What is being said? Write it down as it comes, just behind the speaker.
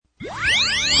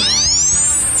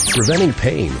preventing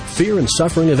pain, fear, and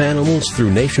suffering of animals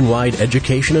through nationwide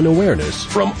education and awareness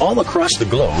from all across the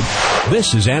globe.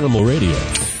 This is Animal Radio.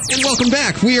 And welcome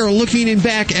back. We are looking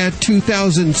back at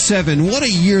 2007. What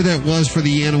a year that was for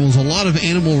the animals. A lot of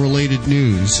animal-related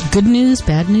news. Good news,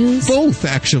 bad news? Both,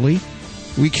 actually.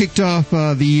 We kicked off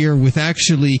the year with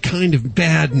actually kind of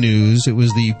bad news. It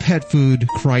was the pet food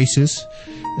crisis.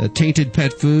 Tainted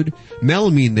pet food.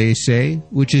 Melamine, they say,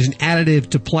 which is an additive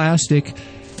to plastic,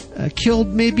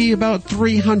 killed maybe about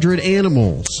 300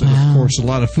 animals. Wow. And, of course, a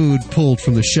lot of food pulled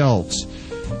from the shelves.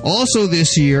 Also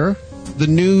this year, the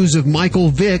news of Michael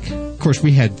Vick. Of course,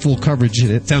 we had full coverage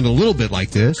in it. Sounded a little bit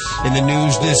like this. In the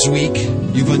news this week,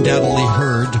 you've undoubtedly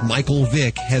heard Michael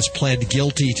Vick has pled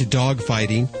guilty to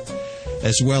dogfighting,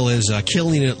 as well as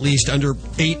killing at least 8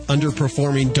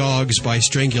 underperforming dogs by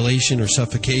strangulation or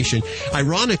suffocation.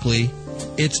 Ironically,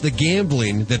 it's the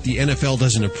gambling that the NFL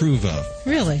doesn't approve of.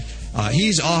 Really?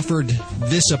 He's offered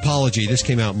this apology. This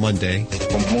came out Monday.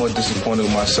 I'm more disappointed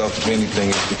with myself, if anything,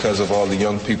 is because of all the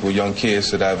young people, young kids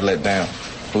that I've let down,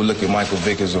 who look at Michael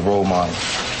Vick as a role model.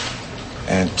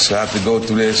 And to have to go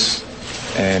through this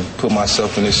and put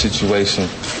myself in this situation,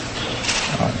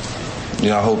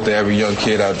 I hope that every young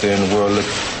kid out there in the world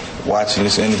watching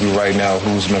this interview right now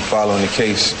who's been following the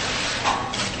case,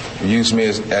 use me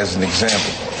as an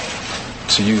example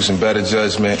to using better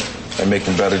judgment and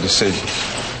making better decisions.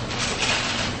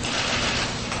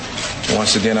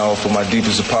 Once again, I offer my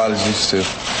deepest apologies to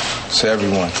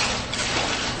everyone.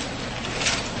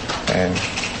 And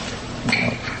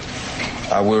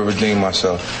I will redeem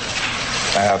myself.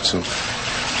 I have to.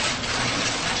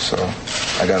 So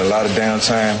I got a lot of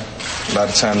downtime. A lot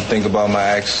of time to think about my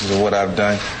actions and what I've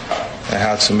done and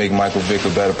how to make Michael Vick a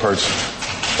better person.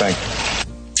 Thank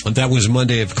you. That was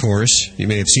Monday, of course. You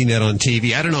may have seen that on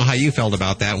TV. I don't know how you felt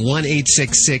about that.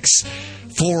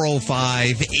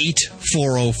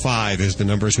 1-866-405-8405 is the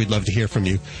numbers. We'd love to hear from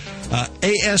you.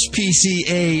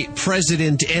 ASPCA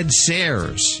President Ed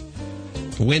Sayers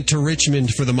went to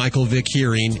Richmond for the Michael Vick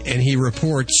hearing, and he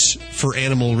reports for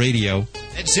Animal Radio.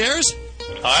 Ed Sayers?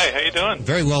 Hi, how you doing?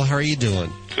 Very well. How are you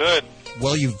doing? Good.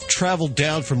 Well, you've traveled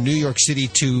down from New York City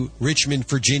to Richmond,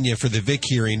 Virginia for the Vick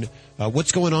hearing.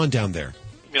 What's going on down there?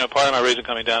 Part of my reason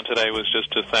coming down today was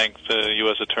just to thank the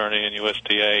U.S. Attorney and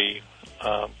USDA,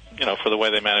 for the way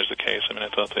they managed the case. I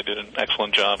thought they did an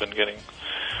excellent job in getting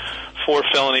 4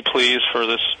 felony pleas for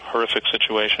this horrific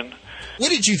situation. What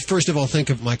did you, first of all, think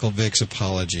of Michael Vick's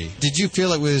apology? Did you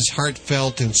feel it was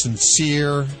heartfelt and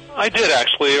sincere? I did,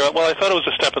 actually. Well, I thought it was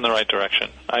a step in the right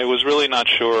direction. I was really not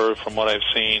sure, from what I've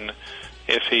seen,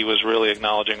 if he was really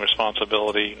acknowledging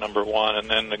responsibility, number one, and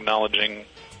then acknowledging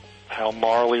how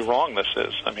morally wrong this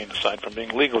is. Aside from being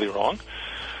legally wrong,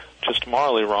 just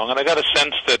morally wrong. And I got a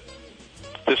sense that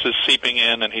this is seeping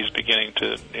in and he's beginning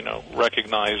to,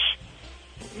 recognize,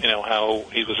 how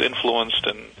he was influenced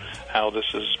and how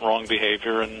this is wrong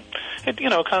behavior. And it,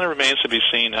 kind of remains to be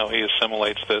seen how he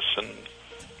assimilates this and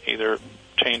either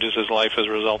changes his life as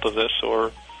a result of this,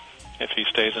 or if he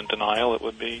stays in denial, it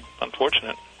would be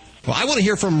unfortunate. Well, I want to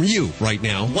hear from you right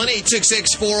now.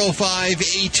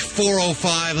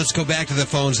 1-866-405-8405. Let's go back to the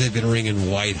phones. They've been ringing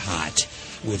white hot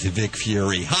with Vic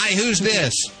Fury. Hi, who's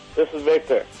this? This is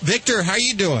Victor. Victor, how are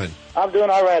you doing? I'm doing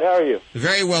all right. How are you?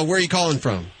 Very well. Where are you calling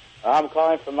from? I'm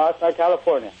calling from Oxnard,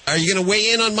 California. Are you going to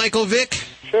weigh in on Michael Vick?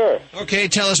 Sure. Okay,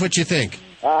 tell us what you think.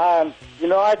 I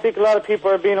think a lot of people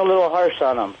are being a little harsh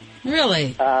on him. Really?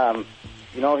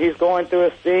 He's going through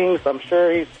his things. I'm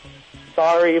sure he's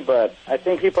sorry, but I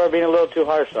think people are being a little too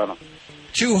harsh on him.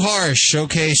 Too harsh.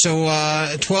 Okay, so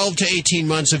 12 to 18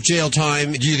 months of jail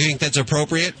time. Do you think that's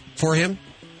appropriate for him?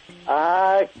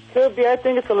 Could be. I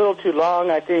think it's a little too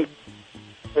long. I think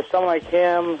for someone like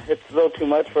him, it's a little too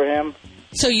much for him.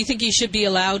 So you think he should be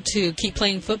allowed to keep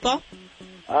playing football?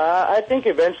 I think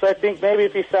eventually. I think maybe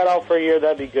if he sat out for a year,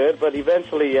 that'd be good. But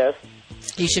eventually, yes.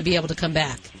 He should be able to come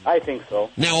back. I think so.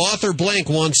 Now, Author Blank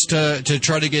wants to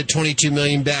try to get $22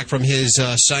 million back from his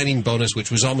signing bonus,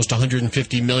 which was almost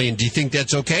 $150 million. Do you think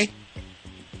that's okay?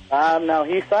 No,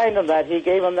 he signed him that. He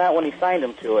gave him that when he signed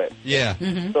him to it. Yeah.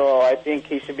 Mm-hmm. So I think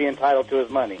he should be entitled to his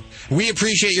money. We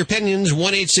appreciate your opinions.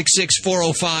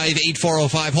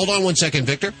 1-866-405-8405. Hold on one second,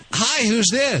 Victor. Hi, who's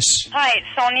this? Hi, it's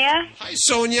Sonia. Hi,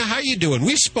 Sonia. How you doing?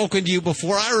 We've spoken to you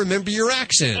before. I remember your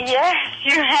accent. Yes,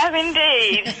 you have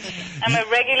indeed. I'm a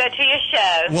regular to your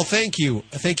show. Well, thank you.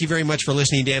 Thank you very much for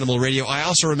listening to Animal Radio. I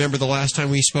also remember the last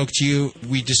time we spoke to you,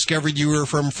 we discovered you were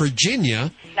from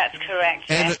Virginia. That's correct. correct.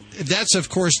 And Yes. that's, of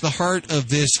course, the heart of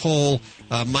this whole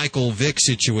Michael Vick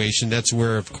situation. That's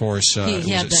where, of course, He was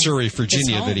had it the- Surrey,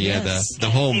 Virginia, his home, that he had yes. the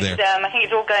home It's, there. I think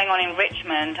it's all going on in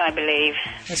Richmond, I believe.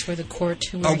 That's where the court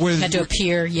where- had to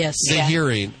appear, yes. The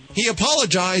hearing. He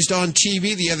apologized on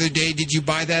TV the other day. Did you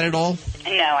buy that at all?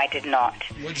 No, I did not.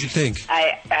 What did you think?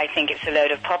 I think it's a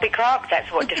load of poppycock.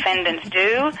 That's what defendants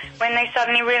do when they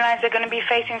suddenly realize they're going to be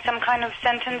facing some kind of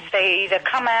sentence. They either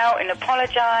come out and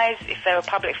apologize if they're a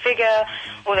public figure,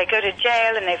 or they go to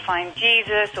jail and they find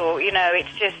Jesus, or,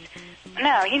 it's just...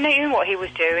 No, he knew what he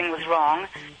was doing was wrong.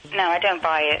 No, I don't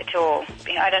buy it at all.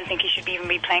 I don't think he should even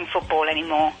be playing football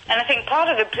anymore. And I think part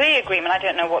of the plea agreement, I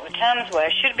don't know what the terms were,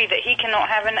 should be that he cannot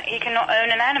own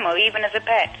an animal, even as a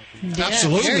pet. Yeah,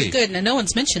 Absolutely. Very good. Now, no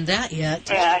one's mentioned that yet.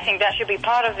 Yeah, I think that should be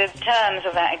part of the terms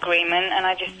of that agreement, and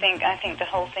I think the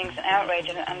whole thing's an outrage.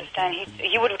 I don't understand.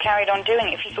 He would have carried on doing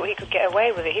it if he thought he could get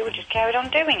away with it. He would just carried on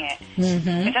doing it.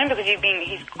 Mm-hmm. It's only because he's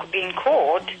been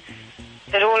caught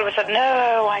that all of a sudden,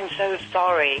 no, I'm so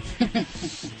sorry.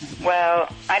 Well,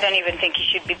 I don't even think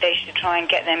they should try and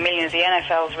get their millions. The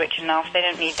NFL's rich enough. They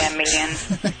don't need their millions.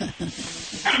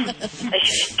 They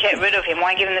should get rid of him.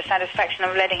 Why give him the satisfaction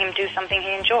of letting him do something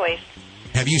he enjoys?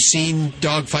 Have you seen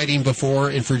dogfighting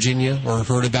before in Virginia or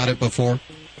heard about it before?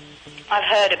 I've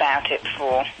heard about it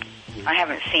before. I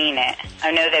haven't seen it.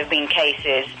 I know there have been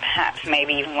cases, perhaps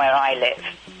maybe even where I live,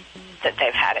 that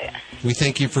they've had it. We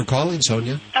thank you for calling,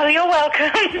 Sonia. Oh, you're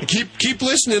welcome. Keep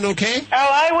listening, okay? Oh,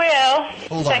 I will.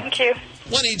 Hold on. Thank you.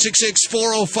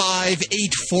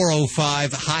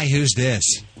 1-866-405-8405. Hi, who's this?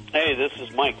 Hey, this is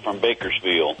Mike from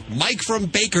Bakersfield. Mike from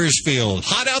Bakersfield.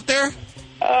 Hot out there?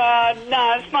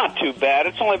 No, it's not too bad.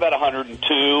 It's only about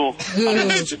 102.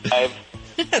 105.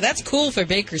 That's cool for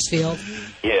Bakersfield.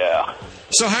 Yeah.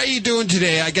 So how are you doing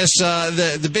today? I guess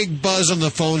the big buzz on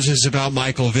the phones is about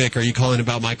Michael Vick. Are you calling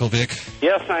about Michael Vick?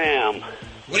 Yes, I am.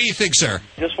 What do you think, sir?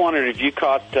 Just wondered if you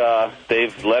caught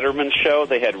Dave Letterman's show.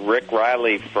 They had Rick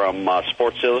Riley from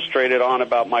Sports Illustrated on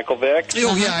about Michael Vick.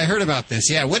 Oh, yeah, I heard about this.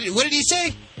 Yeah, what did he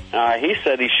say? He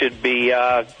said he should be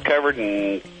covered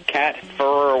in cat fur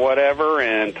or whatever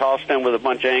and tossed in with a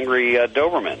bunch of angry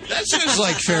Dobermans. That sounds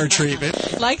like fair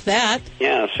treatment. Like that.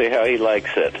 Yeah, see how he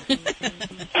likes it.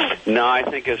 No, I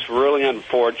think it's really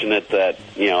unfortunate that,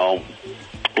 and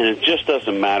it just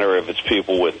doesn't matter if it's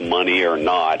people with money or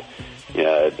not,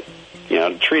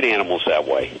 treat animals that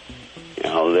way.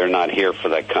 They're not here for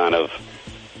that kind of,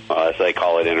 as they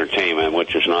call it, entertainment,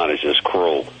 which is not, it's just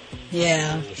cruel.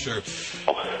 Yeah. Sure.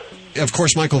 Of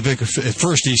course, Michael Vick, at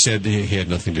first he said he had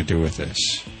nothing to do with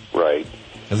this. Right.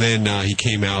 And then he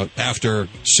came out after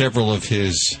several of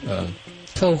his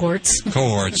Cohorts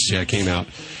came out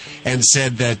and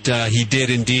said that he did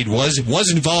indeed was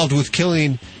involved with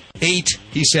killing 8,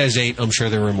 he says 8, I'm sure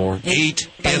there were more, 8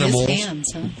 animals his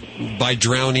hands, huh? by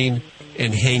drowning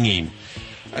and hanging.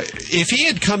 If he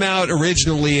had come out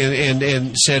originally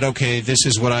and said, okay, this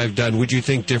is what I've done, would you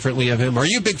think differently of him? Are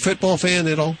you a big football fan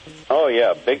at all? Oh,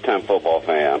 yeah, big-time football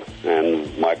fan.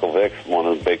 And Michael Vick's one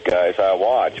of the big guys I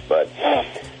watch. But,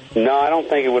 no, I don't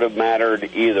think it would have mattered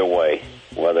either way,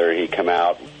 whether he come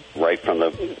out right from the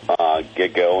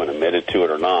get-go and admitted to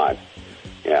it or not.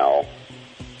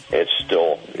 It's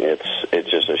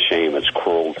just a shame. It's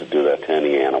cruel to do that to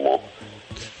any animal.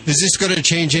 Is this going to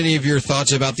change any of your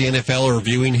thoughts about the NFL or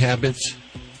viewing habits?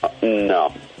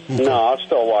 No. No, I'll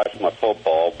still watch my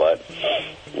football, but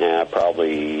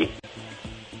probably,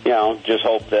 just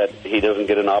hope that he doesn't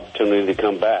get an opportunity to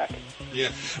come back. Yeah.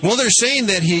 Well, they're saying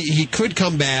that he could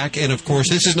come back, and of course,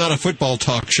 this is not a football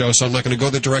talk show, so I'm not going to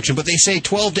go that direction, but they say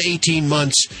 12 to 18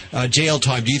 months jail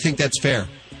time. Do you think that's fair?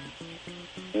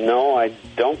 No, I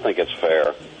don't think it's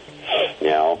fair.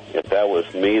 If that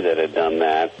was me that had done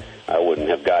that, I wouldn't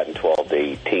have gotten 12 to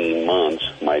 18 months.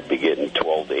 Might be getting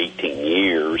 12 to 18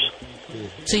 years.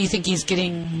 So you think he's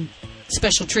getting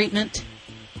special treatment?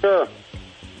 Sure.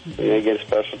 They get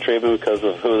special treatment because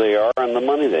of who they are and the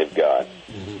money they've got.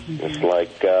 It's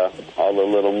like all the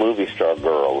little movie star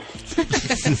girls.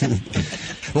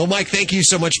 Well, Mike, thank you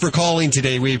so much for calling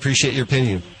today. We appreciate your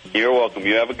opinion. You're welcome.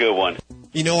 You have a good one.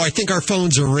 I think our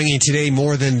phones are ringing today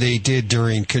more than they did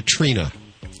during Katrina.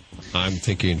 I'm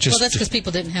thinking just... Well, that's because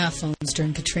people didn't have phones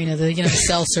during Katrina. The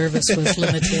cell service was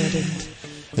limited.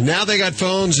 And now they got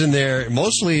phones and they're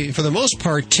mostly, for the most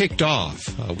part, ticked off.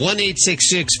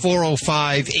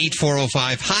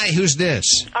 1-866-405-8405. Hi, who's this?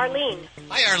 Arlene.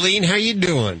 Hi, Arlene. How you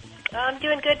doing? I'm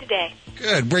doing good today.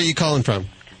 Good. Where are you calling from?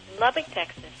 Lubbock,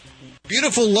 Texas.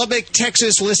 Beautiful Lubbock,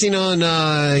 Texas, listening on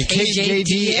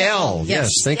KJDL. Yes,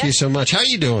 thank you so much. How are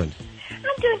you doing?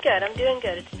 I'm doing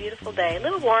good. It's a beautiful day. A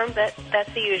little warm, but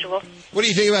that's the usual. What do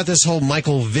you think about this whole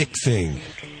Michael Vick thing?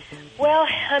 Well,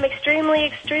 I'm extremely,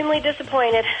 extremely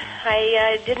disappointed.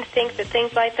 I didn't think that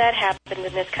things like that happened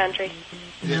in this country.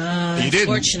 You didn't.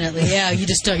 Unfortunately, yeah,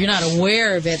 you're not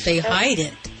aware of it. They hide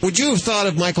it. Would you have thought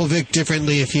of Michael Vick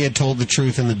differently if he had told the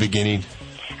truth in the beginning?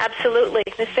 Absolutely.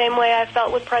 The same way I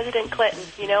felt with President Clinton.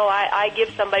 You know, I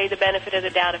give somebody the benefit of the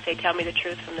doubt if they tell me the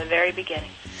truth from the very beginning.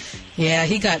 Yeah,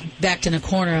 he got backed in a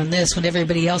corner on this when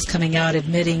everybody else coming out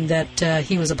admitting that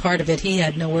he was a part of it. He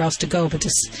had nowhere else to go but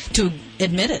to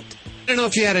admit it. I don't know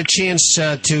if you had a chance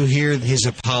to hear his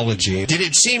apology. Did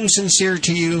it seem sincere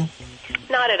to you?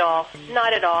 Not at all.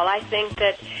 Not at all. I think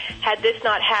that had this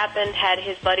not happened, had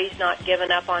his buddies not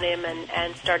given up on him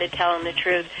and started telling the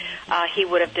truth, he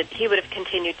would have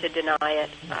continued to deny it.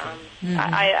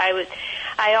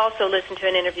 I also listened to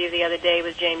an interview the other day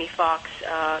with Jamie Foxx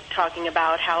talking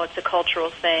about how it's a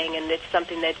cultural thing and it's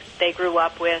something that they grew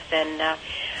up with, and I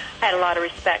had a lot of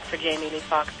respect for Jamie Lee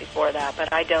Foxx before that,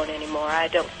 but I don't anymore. I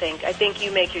think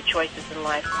you make your choices in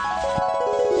life.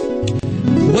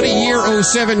 What a year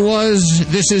 07 was.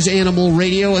 This is Animal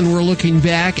Radio, and we're looking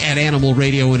back at Animal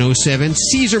Radio in 07.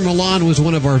 Cesar Millan was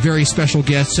one of our very special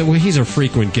guests. Well, he's a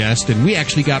frequent guest, and we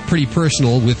actually got pretty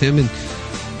personal with him, and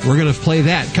we're going to play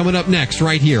that coming up next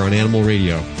right here on Animal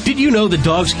Radio. Did you know that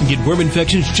dogs can get worm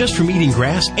infections just from eating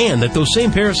grass, and that those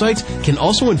same parasites can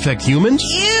also infect humans?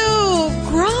 Ew,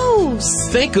 gross.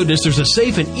 Thank goodness there's a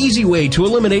safe and easy way to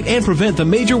eliminate and prevent the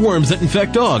major worms that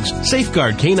infect dogs.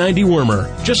 Safeguard K9 Dewormer.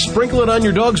 Just sprinkle it on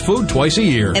your dog's food twice a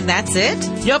year. And that's it?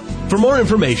 Yep. For more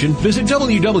information, visit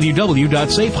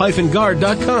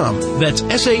www.safe-guard.com. That's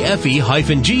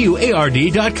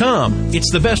SAFE-GUARD.com.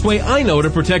 It's the best way I know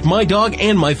to protect my dog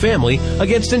and my family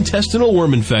against intestinal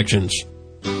worm infections.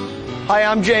 Hi,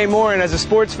 I'm Jay Moore, and as a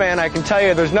sports fan, I can tell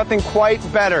you there's nothing quite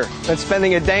better than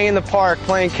spending a day in the park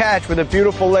playing catch with a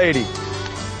beautiful lady.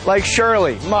 Like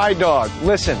Shirley, my dog.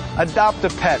 Listen, adopt a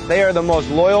pet. They are the most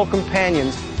loyal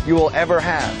companions you will ever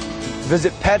have.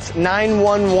 Visit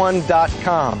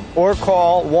pets911.com or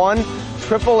call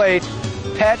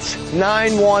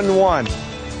 1-888-PETS911.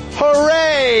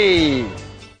 Hooray!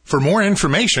 For more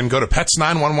information, go to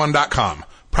pets911.com.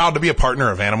 Proud to be a partner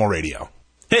of Animal Radio.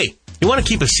 Hey, you want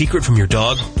to keep a secret from your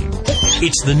dog?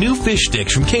 It's the new fish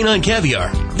sticks from K9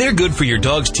 Caviar. They're good for your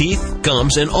dog's teeth,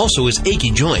 gums, and also his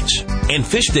achy joints. And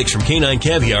fish sticks from K9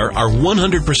 Caviar are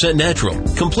 100% natural,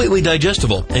 completely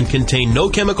digestible, and contain no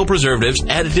chemical preservatives,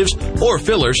 additives, or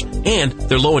fillers, and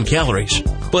they're low in calories.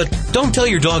 But don't tell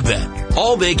your dog that.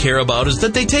 All they care about is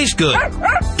that they taste good.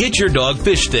 Get your dog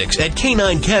fish sticks at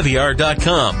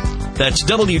K9Caviar.com. That's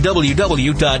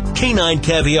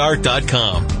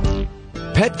www.K9Caviar.com.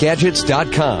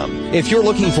 PetGadgets.com. If you're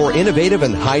looking for innovative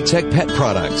and high-tech pet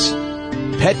products,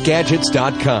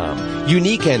 PetGadgets.com.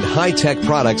 Unique and high-tech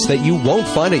products that you won't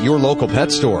find at your local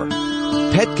pet store.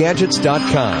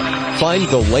 PetGadgets.com. Find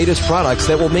the latest products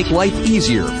that will make life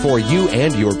easier for you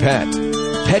and your pet.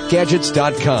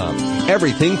 PetGadgets.com.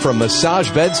 Everything from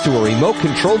massage beds to a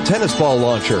remote-controlled tennis ball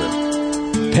launcher.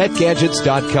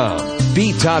 PetGadgets.com.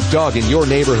 Be top dog in your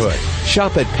neighborhood.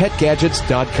 Shop at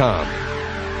PetGadgets.com.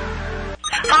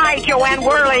 Hi, Joanne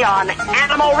Worley on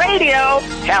Animal Radio.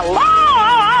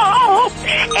 Hello!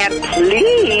 And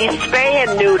please spay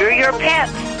and neuter your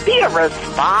pets. Be a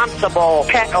responsible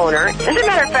pet owner. As a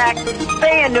matter of fact,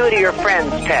 spay and neuter your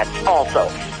friends' pets also.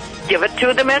 Give it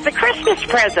to them as a Christmas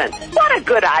present. What a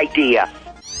good idea.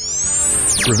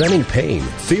 Preventing pain,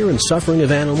 fear, and suffering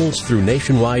of animals through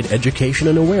nationwide education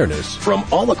and awareness from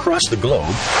all across the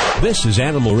globe. This is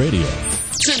Animal Radio.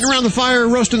 Sitting around the fire,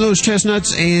 roasting those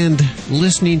chestnuts, and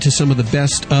listening to some of the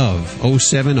best of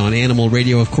 07 on Animal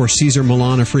Radio. Of course, Cesar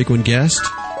Millan, a frequent guest.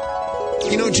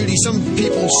 You know, Judy, some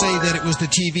people say that it was the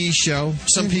TV show.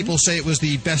 Some people say it was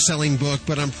the best-selling book,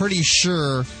 but I'm pretty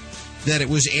sure that it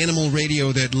was Animal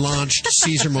Radio that launched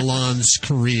Cesar Millan's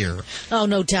career. Oh,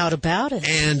 no doubt about it.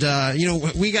 And,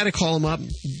 we got to call him up,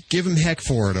 give him heck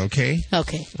for it, okay?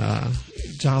 Okay.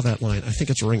 Dial that line. I think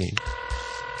it's ringing.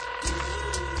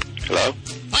 Hello?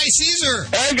 Hi, Cesar.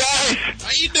 Hey, guys.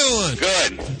 How you doing?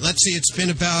 Good. Let's see, it's been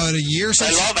about a year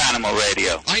since... I love Animal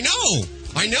Radio. I know.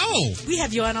 We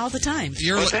have you on all the time.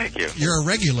 Thank you. You're a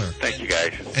regular. Thank you,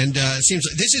 guys. And it seems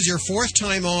like this is your fourth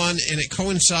time on, and it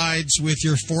coincides with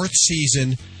your fourth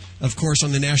season, of course,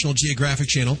 on the National Geographic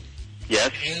Channel.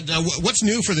 Yes. And what's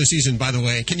new for this season, by the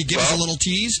way? Can you give us a little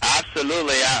tease?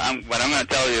 Absolutely. What I'm going to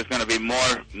tell you is going to be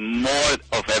more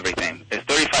of everything. There's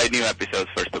 35 new episodes,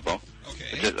 first of all.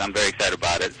 Okay. I'm very excited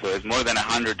about it. So it's more than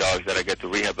 100 dogs that I get to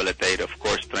rehabilitate, of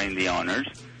course, train the owners.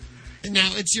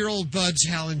 Now, it's your old buds,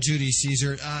 Hal and Judy,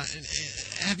 Cesar.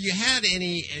 have you had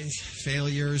any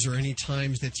failures or any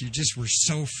times that you just were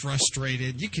so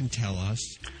frustrated? You can tell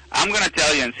us. I'm going to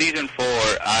tell you, in season 4,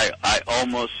 I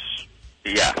almost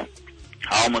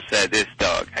said, this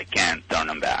dog, I can't turn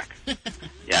him back.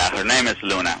 Yeah, her name is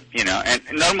Luna, and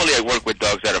normally I work with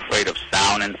dogs that are afraid of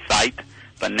sound and sight,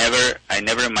 but I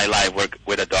never in my life worked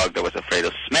with a dog that was afraid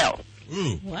of smell.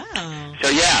 Ooh. Wow. So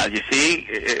yeah, you see,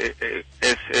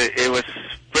 it was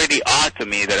pretty odd to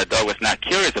me that a dog was not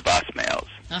curious about smells.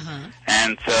 Uh-huh.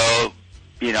 And so,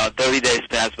 30 days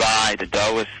passed by, the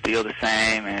dog was still the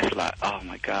same, and it's like, oh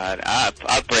my God,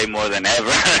 I pray more than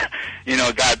ever.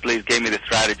 God, please give me the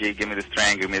strategy, give me the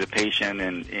strength, give me the patience,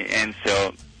 and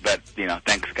so, but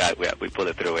thanks God, we pulled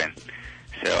it through, and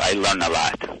so I learned a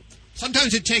lot.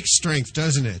 Sometimes it takes strength,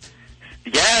 doesn't it?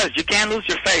 Yes, you can't lose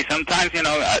your faith. Sometimes,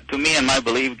 to me and my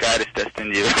belief, God is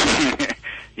testing you.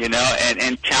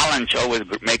 And challenge always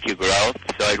make you grow.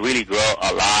 So I really grow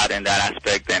a lot in that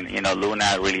aspect. And,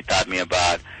 Luna really taught me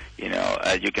about,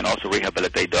 you can also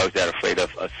rehabilitate dogs that are afraid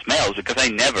of smells, because I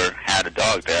never had a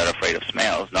dog that are afraid of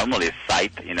smells. Normally it's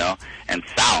sight, and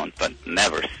sound, but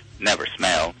never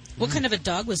smell. What kind of a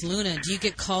dog was Luna? Do you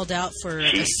get called out for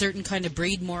a certain kind of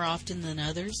breed more often than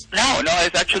others? No,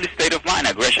 it's actually state of mind.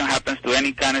 Aggression happens to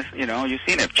any kind of, you've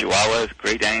seen it, Chihuahuas,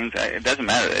 Great Danes, it doesn't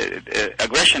matter.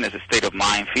 Aggression is a state of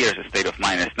mind, fear is a state of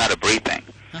mind, it's not a breed thing.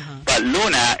 Uh-huh. But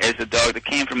Luna is a dog that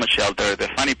came from a shelter. The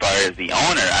funny part is the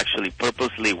owner actually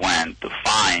purposely went to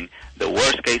find the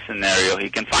worst case scenario he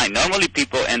can find. Normally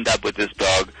people end up with this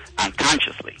dog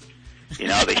unconsciously.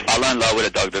 They fall in love with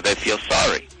a dog that they feel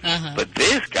sorry. Uh-huh. But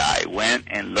this guy went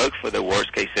and looked for the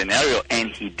worst case scenario, and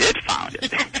he did find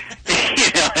it. You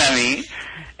know what I mean?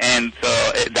 And so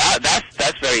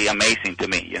that's very amazing to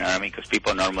me. You know what I mean? Because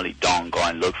people normally don't go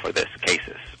and look for these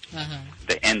cases. Uh-huh.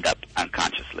 They end up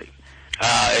unconsciously.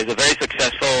 It's a very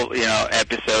successful,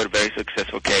 episode, very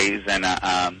successful case, and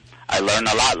I learned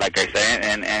a lot, like I say.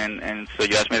 And so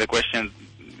you asked me the question: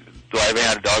 do I ever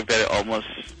had a dog that almost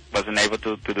wasn't able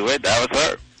to do it? That was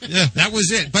her. Yeah, that was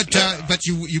it. But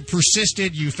you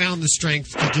persisted. You found the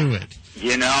strength to do it.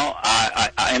 And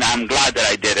I'm glad that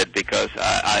I did it, because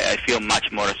I feel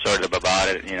much more assertive about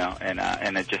it.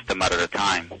 And it's just a matter of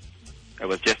time. It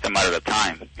was just a matter of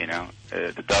time.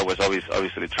 The dog was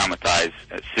obviously traumatized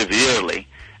severely,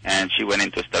 and she went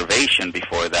into starvation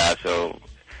before that. So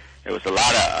it was a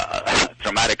lot of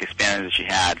traumatic experiences she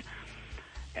had.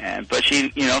 But she,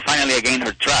 finally I gained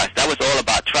her trust. That was all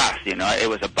about trust, It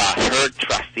was about her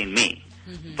trusting me.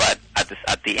 Mm-hmm. But at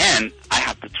the end, I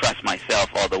have to trust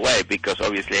myself all the way, because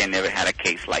obviously I never had a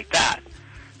case like that.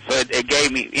 So it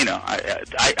gave me,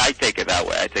 I take it that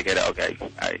way. I take it, okay,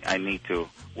 I need to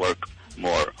work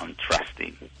more on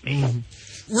trusting me. Mm-hmm.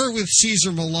 We're with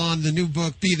Cesar Millan, the new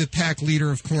book, Be the Pack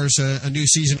Leader, of course, a new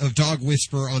season of Dog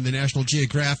Whisperer on the National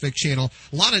Geographic Channel.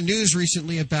 A lot of news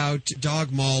recently about dog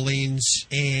maulings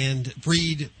and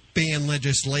breed ban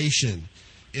legislation.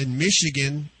 In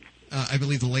Michigan, I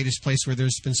believe the latest place where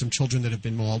there's been some children that have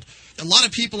been mauled, a lot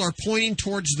of people are pointing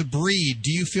towards the breed.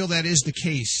 Do you feel that is the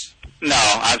case? No,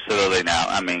 absolutely not.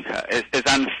 I mean, it's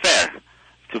unfair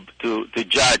to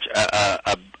judge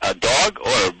a dog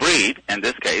or a breed, in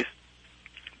this case,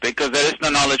 because there is no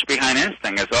knowledge behind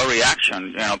instinct. It's all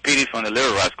reaction. Petey from the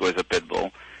Little Rascal is a pit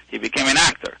bull. He became an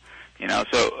actor.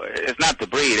 So it's not the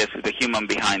breed, it's the human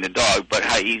behind the dog. But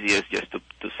how easy it is just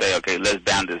to say, okay, let's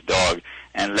ban this dog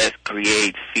and let's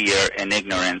create fear and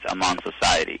ignorance among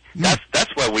society. Mm.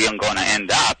 That's where we are going to end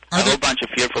up. A whole bunch of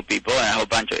fearful people and a whole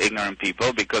bunch of ignorant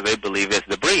people, because they believe it's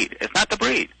the breed. It's not the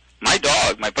breed. My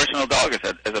dog, my personal dog, is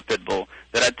a pit bull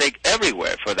that I take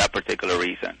everywhere for that particular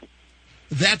reason.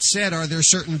 That said, are there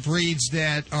certain breeds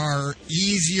that are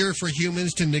easier for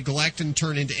humans to neglect and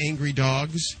turn into angry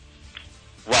dogs?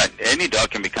 What? Any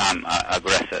dog can become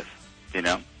aggressive,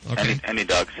 Okay. Any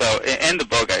dog. So in the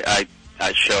book, I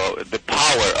show the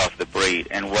power of the breed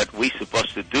and what we're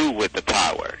supposed to do with the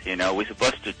power. We're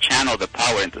supposed to channel the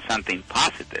power into something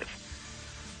positive.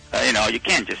 You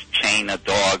can't just chain a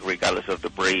dog regardless of the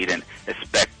breed and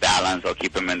expect balance, or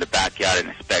keep him in the backyard and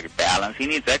expect balance. He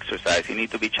needs exercise. He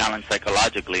needs to be challenged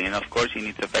psychologically, and of course he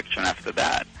needs affection after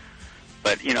that.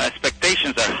 But,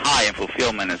 expectations are high and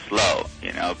fulfillment is low,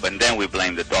 but then we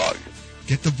blame the dog.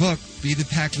 Get the book, Be the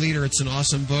Pack Leader. It's an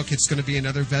awesome book. It's going to be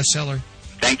another bestseller.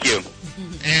 Thank you. And,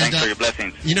 thanks for your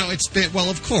blessings. It's been, well,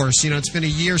 of course, it's been a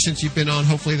year since you've been on.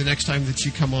 Hopefully the next time that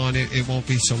you come on, it won't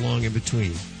be so long in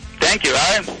between. Thank you,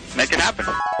 Ryan. Make it happen.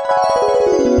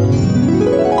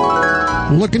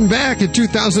 Looking back at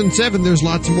 2007, there's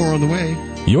lots more on the way.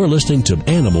 You're listening to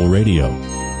Animal Radio.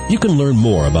 You can learn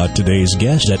more about today's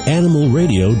guest at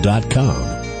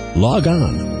animalradio.com. Log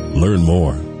on. Learn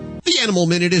more. The Animal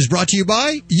Minute is brought to you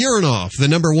by Urinoff, the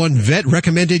 #1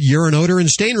 vet-recommended urine odor and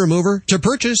stain remover. To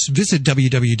purchase, visit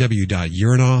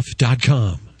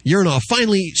www.urinoff.com. Urinoff,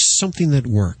 finally, something that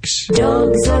works.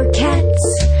 Dogs or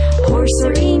cats, horse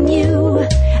or emu,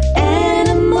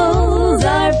 animals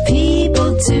are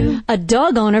people too. A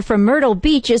dog owner from Myrtle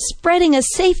Beach is spreading a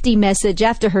safety message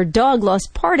after her dog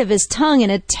lost part of his tongue in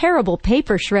a terrible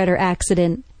paper shredder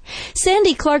accident.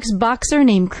 Sandy Clark's boxer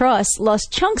named Cross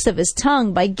lost chunks of his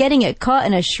tongue by getting it caught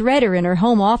in a shredder in her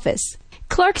home office.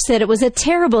 Clark said it was a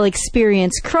terrible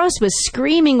experience. Cross was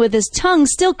screaming with his tongue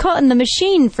still caught in the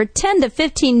machine for 10 to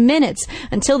 15 minutes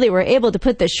until they were able to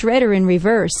put the shredder in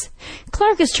reverse.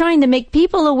 Clark is trying to make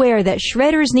people aware that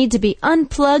shredders need to be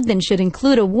unplugged and should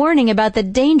include a warning about the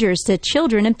dangers to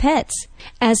children and pets.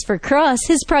 As for Cross,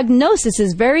 his prognosis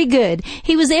is very good.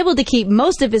 He was able to keep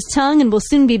most of his tongue and will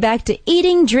soon be back to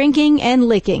eating, drinking, and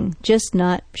licking. Just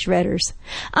not shredders.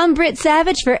 I'm Britt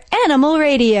Savage for Animal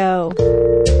Radio.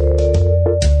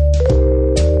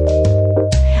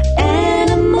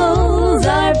 Animals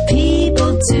are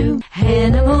people too.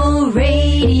 Animal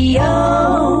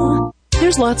Radio.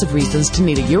 There's lots of reasons to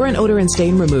need a urine odor and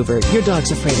stain remover. Your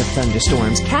dog's afraid of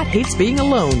thunderstorms. Cat hates being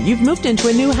alone. You've moved into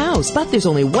a new house, but there's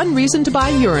only one reason to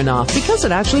buy Urinoff, because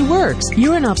it actually works.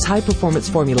 Urinoff's high-performance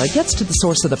formula gets to the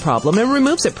source of the problem and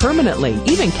removes it permanently,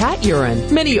 even cat urine.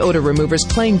 Many odor removers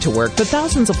claim to work, but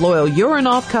thousands of loyal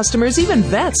Urinoff customers, even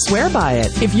vets, swear by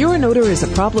it. If urine odor is a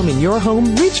problem in your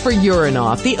home, reach for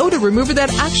Urinoff, the odor remover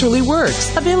that actually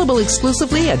works. Available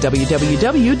exclusively at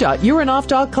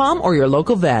www.urinoff.com or your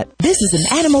local vet. This is an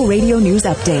Animal Radio News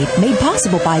Update made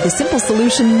possible by the Simple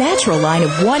Solution Natural line of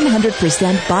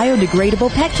 100% biodegradable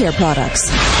pet care products.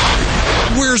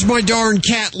 Where's my darn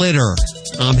cat litter?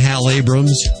 I'm Hal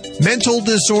Abrams. Mental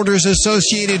disorders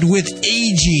associated with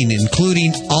aging,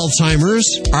 including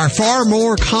Alzheimer's, are far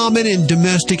more common in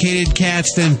domesticated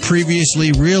cats than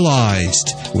previously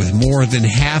realized. With more than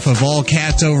half of all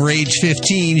cats over age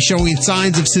 15 showing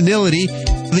signs of senility,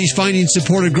 these findings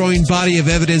support a growing body of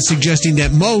evidence suggesting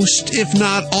that most, if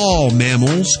not all,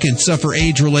 mammals can suffer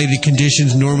age-related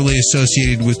conditions normally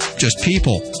associated with just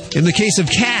people. In the case of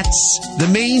cats, the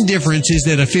main difference is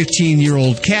that a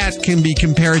 15-year-old cat can be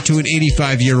compared to an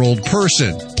 85-year-old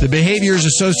person. The behaviors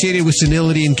associated with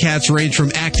senility in cats range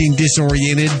from acting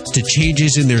disoriented to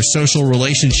changes in their social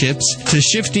relationships to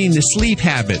shifting sleep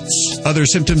habits. Other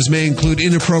symptoms may include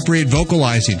inappropriate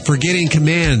vocalizing, forgetting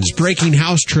commands, breaking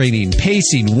house training,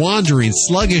 pacing, wandering,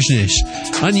 sluggishness,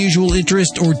 unusual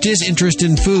interest or disinterest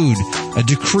in food, a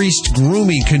decreased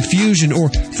grooming, confusion, or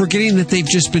forgetting that they've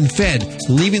just been fed,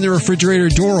 leaving the refrigerator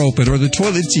door open or the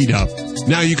toilet seat up.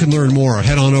 Now you can learn more.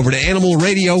 Head on over to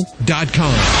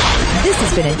animalradio.com. This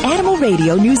has been an Animal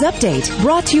Radio News Update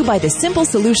brought to you by the Simple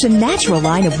Solution Natural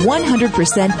line of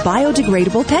 100%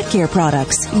 biodegradable pet care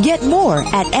products. Get more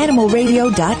at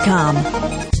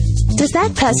animalradio.com. Does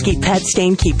that pesky pet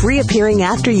stain keep reappearing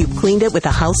after you've cleaned it with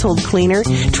a household cleaner?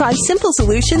 Try Simple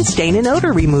Solution Stain and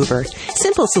Odor Remover.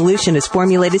 Simple Solution is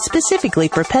formulated specifically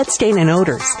for pet stain and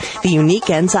odors. The unique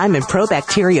enzyme and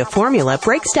probacteria formula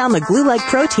breaks down the glue-like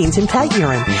proteins in pet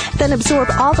urine, then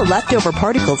absorb all the leftover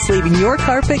particles, leaving your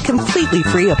carpet completely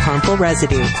free of harmful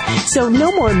residue. So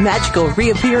no more magical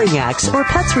reappearing acts or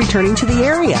pets returning to the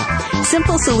area.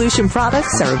 Simple Solution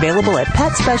products are available at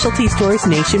pet specialty stores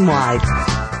nationwide.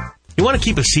 You want to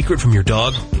keep a secret from your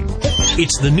dog?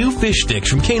 It's the new fish sticks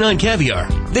from Canine Caviar.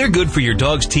 They're good for your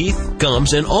dog's teeth,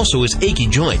 gums, and also his achy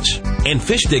joints. And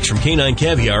fish sticks from Canine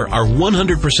Caviar are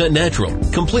 100% natural,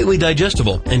 completely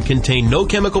digestible, and contain no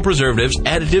chemical preservatives,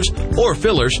 additives, or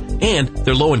fillers, and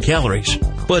they're low in calories.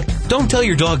 But don't tell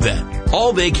your dog that.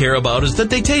 All they care about is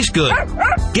that they taste good.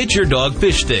 Get your dog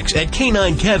fish sticks at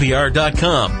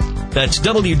caninecaviar.com. That's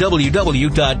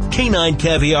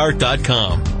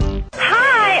www.caninecaviar.com.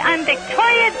 I'm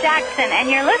Victoria Jackson, and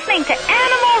you're listening to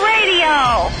Animal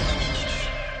Radio.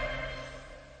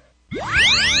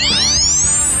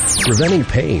 Preventing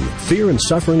pain, fear, and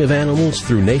suffering of animals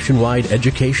through nationwide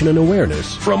education and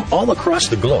awareness from all across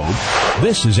the globe.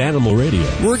 This is Animal Radio.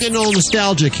 We're getting all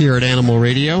nostalgic here at Animal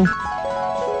Radio.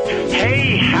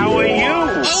 Hey, how are you?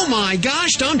 Oh my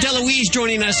gosh, Tom DeLuise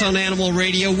joining us on Animal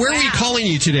Radio. Where are we calling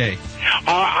you today?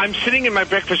 I'm sitting in my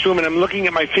breakfast room and I'm looking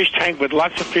at my fish tank with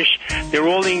lots of fish. They're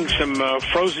all eating some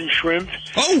frozen shrimp.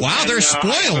 Oh, wow, and, they're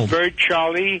spoiled. I have a bird,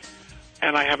 Charlie,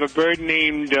 and I have a bird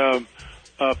named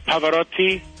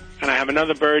Pavarotti, and I have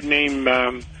another bird named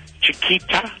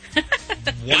Chiquita. Wow.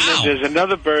 And there's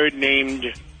another bird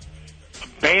named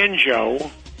Banjo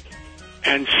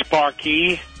and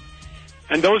Sparky,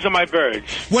 and those are my birds.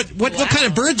 What kind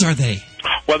of birds are they?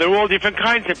 Well, they're all different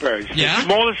kinds of birds. Yeah? The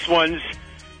smallest ones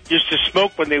used to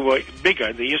smoke when they were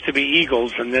bigger. They used to be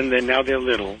eagles, and then now they're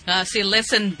little. See,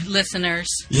 listen, listeners.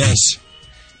 Yes.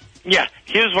 Yeah,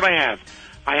 here's what I have.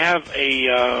 I have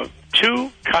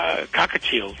two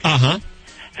cockatiels. Uh-huh.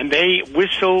 And they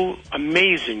whistle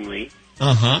amazingly.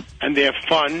 Uh-huh. And they're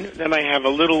fun. Then I have a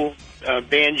little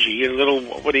banshee, a little,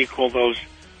 what do you call those?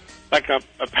 Like a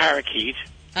parakeet.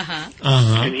 Uh-huh.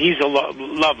 Uh-huh. And he's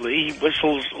lovely. He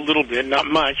whistles a little bit, not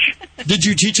much. Did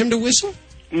you teach him to whistle?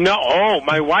 No. Oh,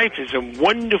 my wife is a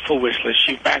wonderful whistler.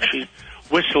 She actually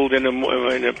whistled in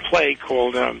a play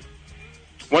called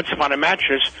Once Upon a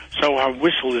Mattress, so her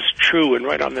whistle is true and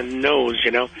right on the nose,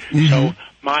 you know. Mm-hmm. So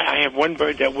I have one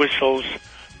bird that whistles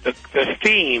the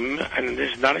theme, and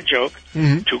this is not a joke,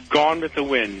 to Gone with the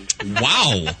Wind.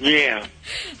 Wow. Yeah.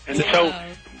 And so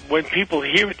when people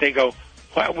hear it, they go,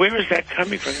 where is that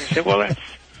coming from? They say, well,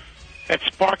 that's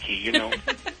Sparky, you know.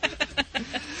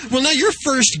 Well, now your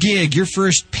first gig, your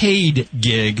first paid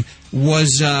gig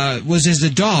was as a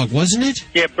dog, wasn't it?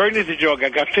 Yeah, Bernie the dog. I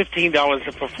got $15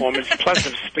 a performance plus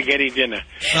a spaghetti dinner.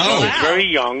 Oh. I was very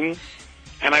young,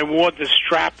 and I wore the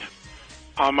strap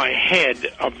on my head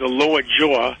of the lower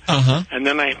jaw, and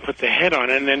then I put the head on,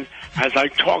 and then as I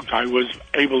talked, I was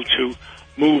able to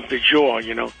move the jaw,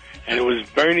 you know. And it was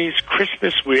Bernie's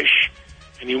Christmas wish,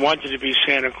 and he wanted to be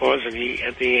Santa Claus, and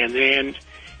at the end,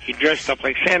 he dressed up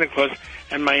like Santa Claus,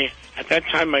 and at that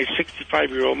time, my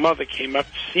 65-year-old mother came up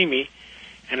to see me,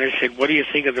 and I said, what do you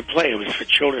think of the play? It was for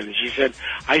children. And she said,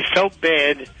 I felt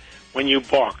bad when you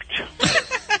barked.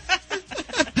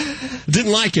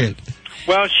 Didn't like it.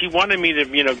 Well, she wanted me to,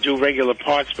 you know, do regular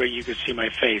parts where you could see my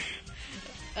face.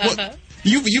 Well,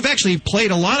 you've actually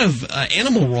played a lot of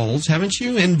animal roles, haven't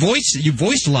you? And you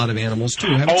voiced a lot of animals, too,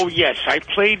 haven't you? Oh, yes. I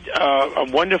played a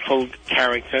wonderful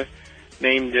character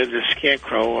named the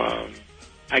Scarecrow.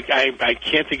 I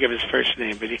can't think of his first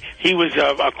name, but he was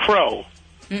a crow.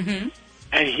 Mm-hmm.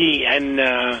 And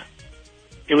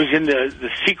it was in the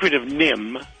Secret of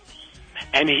Nim,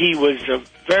 and he was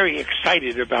very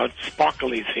excited about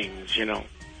sparkly things, you know.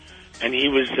 And he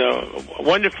was a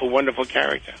wonderful, wonderful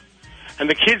character. And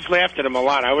the kids laughed at him a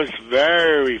lot. I was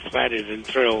very flattered and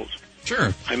thrilled.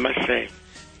 Sure. I must say.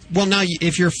 Well, now,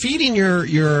 if you're feeding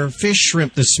your fish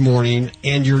shrimp this morning,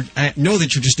 and I know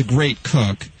that you're just a great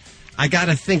cook, I got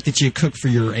to think that you cook for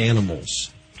your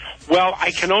animals. Well,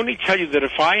 I can only tell you that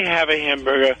if I have a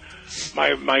hamburger,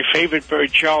 my favorite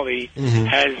bird, Charlie,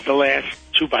 has the last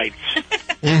 2 bites.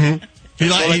 Mm-hmm.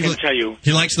 That's all I can tell you.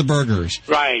 He likes the burgers.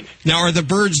 Right. Now, are the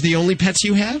birds the only pets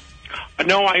you have?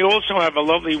 No, I also have a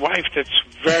lovely wife that's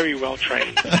very well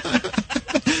trained.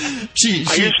 I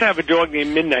used to have a dog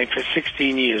named Midnight for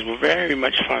 16 years. Well, very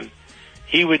much fun.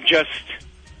 He would just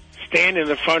stand in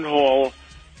the front hall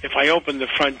if I opened the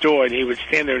front door, and he would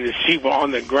stand there, and his feet were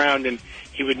on the ground, and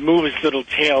he would move his little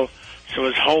tail so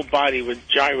his whole body would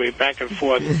gyrate back and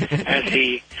forth as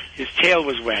his tail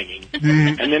was wagging.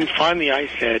 And then finally I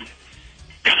said,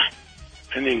 "Come on."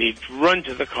 And then he'd run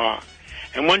to the car.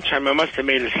 And one time I must have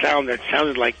made a sound that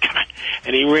sounded like, "Come on."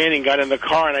 And he ran and got in the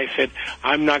car, and I said,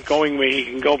 I'm not going where he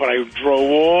can go, but I drove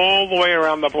all the way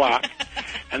around the block.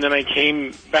 And then I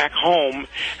came back home,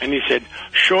 and he said,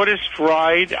 shortest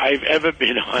ride I've ever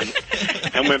been on,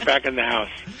 and went back in the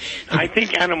house. I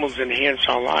think animals enhance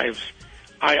our lives.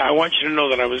 I want you to know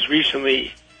that I was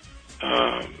recently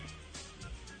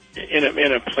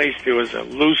in a place, there was a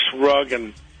loose rug,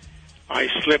 and I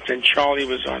slipped, and Charlie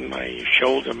was on my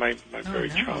shoulder, my bird,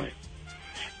 no. Charlie.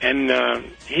 And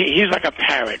he's like a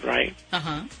parrot, right?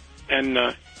 Uh-huh.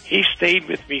 And he stayed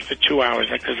with me for 2 hours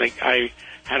because I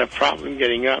had a problem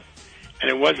getting up. And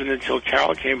it wasn't until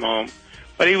Carol came home.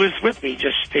 But he was with me,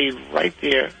 just stayed right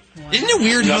there. Wow. Isn't it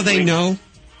weird how they know?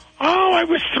 Oh, I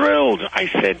was thrilled. I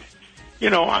said,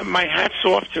 my hat's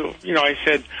off to, I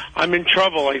said, I'm in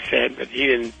trouble, I said. But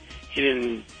he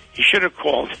should have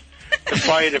called the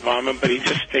fire department, but he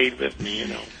just stayed with me,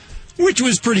 Which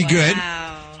was pretty good.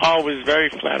 Oh, it was very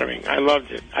flattering. I loved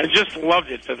it. I just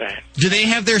loved it for that. Do they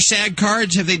have their SAG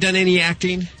cards? Have they done any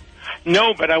acting?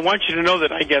 No, but I want you to know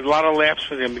that I get a lot of laughs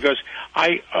with him because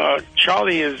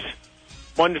Charlie is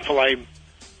wonderful.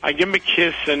 I give him a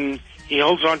kiss, and he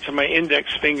holds on to my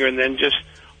index finger and then just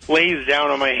lays down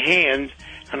on my hand,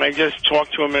 and I just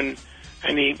talk to him,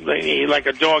 and he like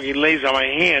a dog, he lays on my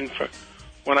hand for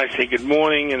when I say good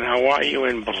morning and how are you,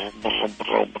 and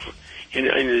in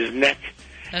his neck.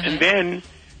 Uh-huh. And then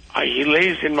he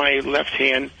lays in my left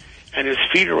hand, and his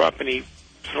feet are up, and he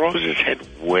throws his head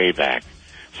way back.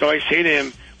 So I say to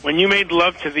him, when you made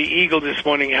love to the eagle this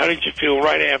morning, how did you feel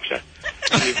right after?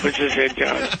 And he puts his head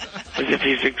down as if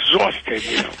he's exhausted,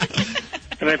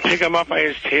 And I pick him up by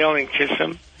his tail and kiss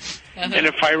him. Uh-huh. And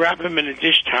if I wrap him in a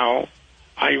dish towel,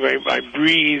 I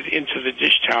breathe into the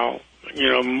dish towel, and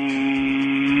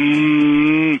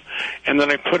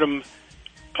then I put him,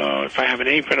 if I have an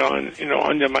apron on,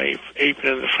 under my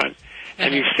apron in the front,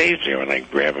 and he stays there, and I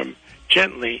grab him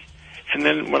gently, and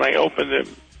then when I open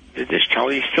the dish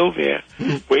towel, he's still there,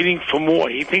 waiting for more.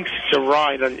 He thinks it's a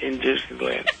ride in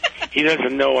Disneyland. He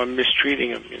doesn't know I'm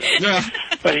mistreating him,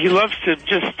 But he loves to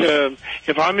just,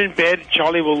 if I'm in bed,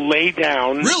 Charlie will lay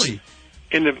down. Really?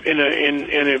 In a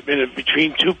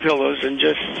between two pillows and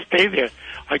just stay there.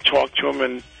 I talk to him,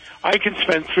 and I can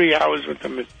spend 3 hours with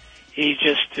him, and he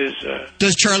just is...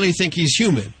 Does Charlie think he's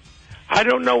human? I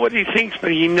don't know what he thinks,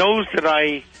 but he knows that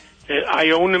I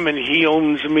own him and he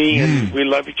owns me, and we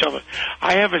love each other.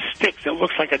 I have a stick that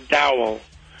looks like a dowel,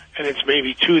 and it's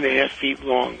maybe 2.5 feet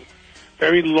long.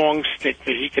 Very long stick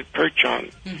that he could perch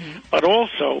on. But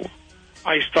also,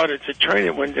 I started to turn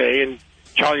it one day, and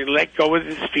Charlie let go with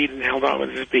his feet and held on with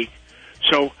his beak.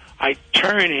 So I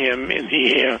turn him in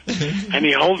the air, and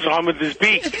he holds on with his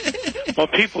beak. Well,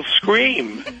 people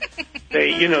scream.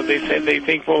 They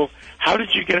think, well, how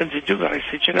did you get him to do that? I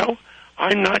said,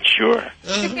 I'm not sure.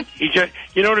 He just,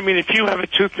 you know what I mean? If you have a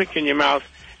toothpick in your mouth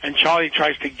and Charlie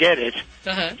tries to get it,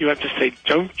 you have to say,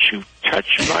 "Don't you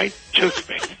touch my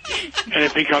toothpick," and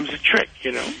it becomes a trick. He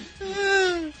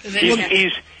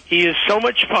is so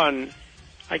much fun.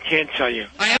 I can't tell you.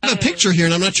 I have a picture here,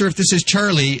 and I'm not sure if this is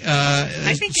Charlie.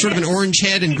 Sort of an orange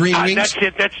head and green wings. That's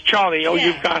it. That's Charlie. Oh,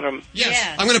 you've got him.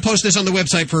 Yes. I'm going to post this on the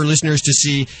website for listeners to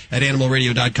see at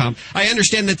animalradio.com. I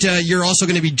understand that you're also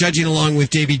going to be judging along with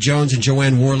Davy Jones and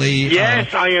Joanne Worley.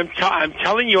 Yes, I am. I'm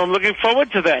telling you, I'm looking forward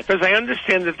to that because I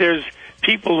understand that there's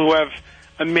people who have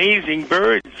amazing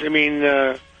birds. I mean,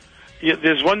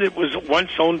 there's one that was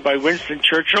once owned by Winston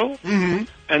Churchill.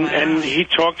 And he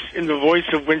talks in the voice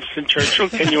of Winston Churchill.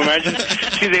 Can you imagine?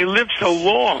 See, they live so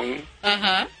long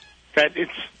that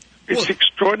it's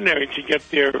extraordinary to get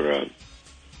their...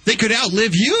 They could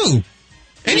outlive you.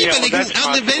 Anybody can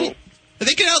outlive any.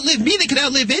 They could outlive me. They could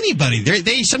outlive anybody.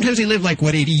 Sometimes they live like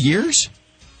 80 years.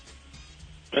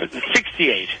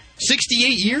 68.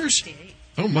 68 years?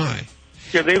 Oh my.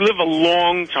 Yeah, they live a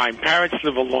long time. Parrots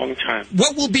live a long time.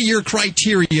 What will be your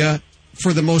criteria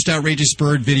for the most outrageous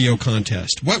bird video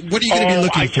contest? What are you going to be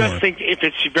looking for? I just think if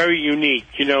it's very unique,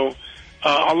 a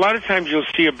lot of times you'll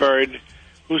see a bird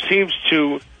who seems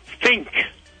to think.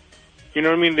 You know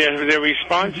what I mean? Their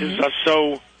responses are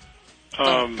so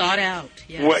thought out.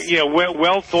 Yes.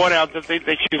 Well thought out that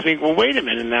you think, well, wait a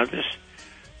minute now, this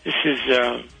is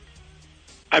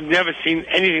I've never seen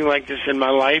anything like this in my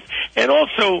life. And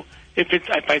also, if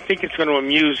I think it's going to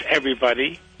amuse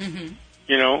everybody,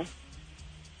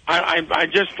 I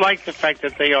just like the fact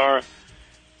that they are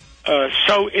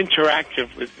so interactive.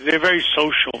 They're very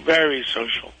social, very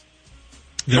social.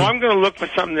 So I'm going to look for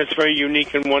something that's very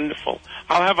unique and wonderful.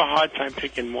 I'll have a hard time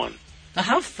picking one. Well,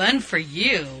 how fun for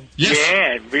you. Yes.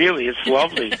 Yeah, really, it's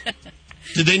lovely.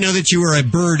 Did they know that you were a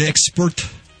bird expert?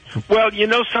 Well, you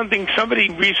know something? Somebody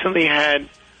recently had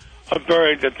a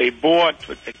bird that they bought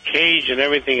with the cage and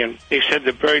everything, and they said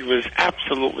the bird was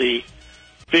absolutely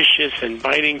vicious and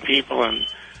biting people, and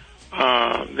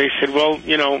they said, well,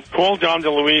 call Dom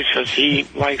DeLuise because he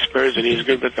likes birds and he's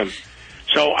good with them.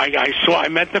 So I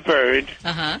met the bird,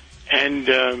 and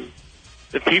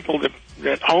the people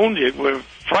that owned it were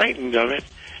frightened of it,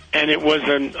 and it was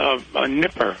a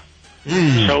nipper.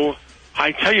 So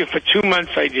I tell you, for 2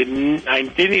 months I didn't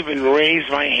even raise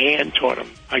my hand toward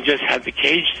him. I just had the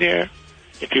cage there.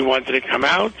 If he wanted to come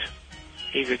out,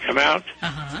 he could come out.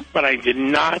 But I did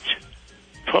not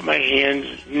put my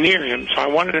hands near him. So I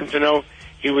wanted him to know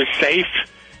he was safe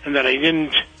and that I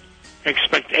didn't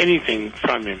expect anything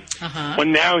from him. Well,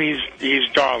 now he's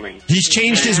darling. He's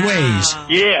changed his ways.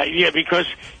 Yeah, because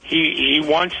he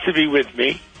wants to be with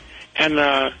me. And,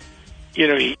 I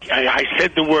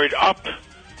said the word up,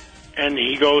 and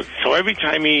he goes, so every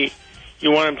time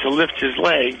you want him to lift his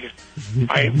leg,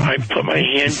 I put my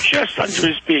hand just under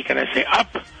his beak, and I say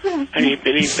up, and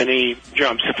he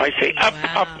jumps. If I say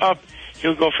up,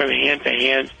 he'll go from hand to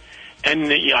hand,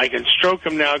 and I can stroke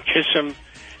him now, kiss him.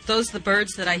 Those the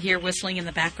birds that I hear whistling in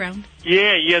the background?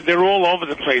 Yeah, they're all over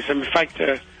the place. In fact,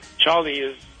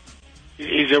 Charlie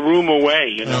he's a room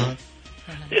away,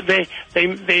 They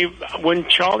when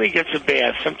Charlie gets a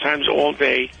bath, sometimes all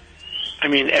day,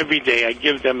 every day, I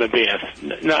give them a bath.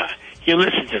 Now, you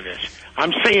listen to this.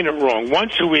 I'm saying it wrong.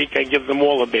 Once a week, I give them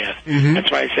all a bath.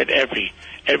 That's why I said every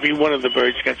one of the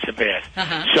birds gets a bath.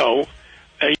 So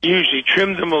I usually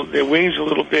trim their wings a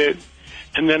little bit,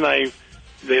 and then they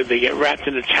get wrapped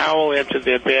in a towel after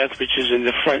their bath, which is in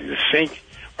the front of the sink,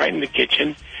 right in the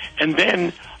kitchen. And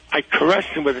then I caress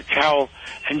them with a towel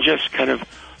and just kind of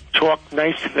talk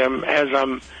nice to them as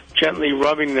I'm gently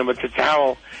rubbing them with the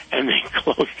towel, and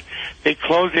they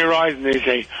close their eyes and they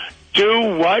say,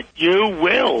 "Do what you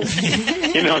will."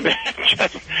 You know,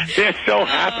 they're so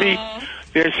happy.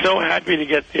 They're so happy to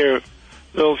get their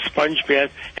little sponge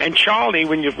bath. And Charlie,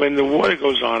 when the water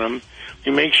goes on him,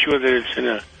 you make sure that it's in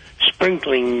a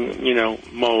sprinkling,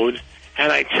 mode.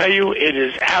 And I tell you, it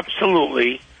is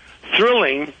absolutely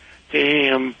thrilling to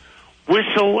hear him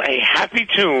whistle a happy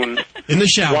tune in the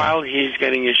shower while he's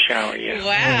getting his shower. Yeah.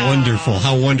 Wow. Wonderful.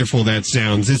 How wonderful that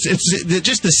sounds. It's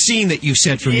just the scene that you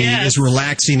set for me is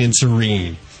relaxing and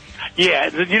serene. Yeah.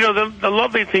 The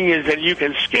lovely thing is that you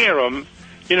can scare him,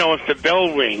 if the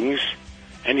bell rings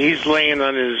and he's laying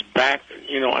on his back,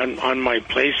 on my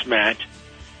placemat,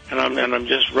 and I'm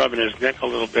just rubbing his neck a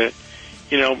little bit,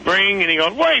 bring, and he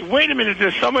goes, wait a minute,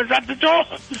 there's someone's at the door.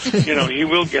 He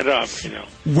will get up,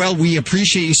 Well, we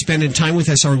appreciate you spending time with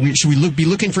us. Should we be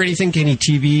looking for anything, any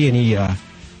TV, any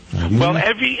movie? Well,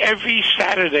 every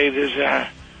Saturday there's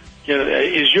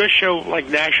is your show like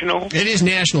national? It is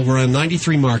national. We're on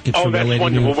 93 markets. Oh, that's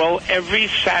wonderful. Well, every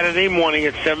Saturday morning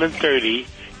at 7:30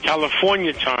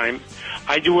 California time,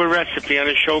 I do a recipe on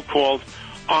a show called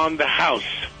On the House.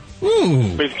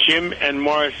 Ooh. With Jim and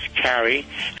Morris Carey,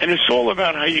 and it's all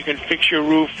about how you can fix your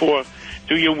roof or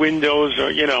do your windows, or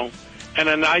and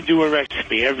then I do a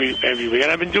recipe every week,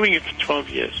 and I've been doing it for 12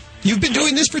 years. You've been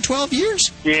doing this for 12 years?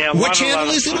 Yeah. What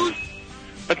channel is it on?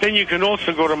 But then you can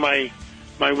also go to my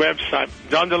website,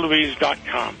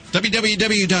 DomDeLuise.com.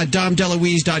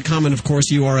 www.domdeluise.com, and of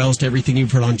course URLs to everything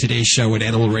you've heard on today's show at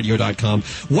AnimalRadio.com.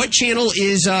 What channel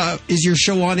is your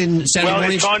show on in Saturday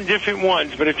mornings? Well, it's on different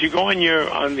ones, but if you go on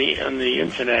the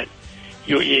internet,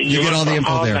 you get all the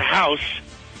info on there. The House,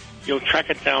 you'll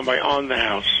track it down by On the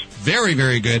House. Very,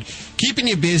 very good. Keeping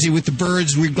you busy with the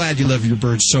birds. We're glad you love your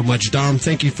birds so much. Dom,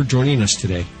 thank you for joining us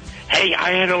today. Hey,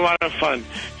 I had a lot of fun.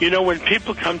 When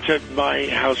people come to my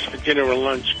house for dinner or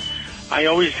lunch, I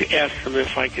always ask them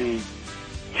if I can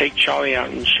take Charlie out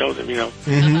and show them,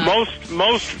 Mm-hmm.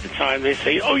 Most of the time they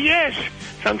say, oh, yes.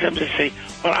 Sometimes they say,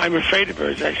 well, I'm afraid of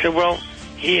birds. I said, well,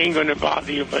 he ain't going to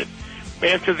bother you. But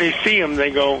after they see him,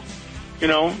 they go,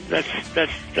 that's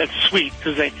sweet.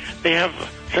 Because they have,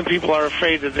 some people are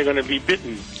afraid that they're going to be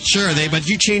bitten. Sure, but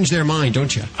you change their mind,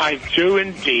 don't you? I do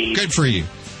indeed. Good for you.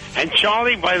 And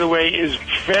Charlie, by the way, is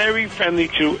very friendly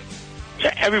to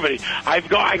everybody. I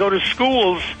go to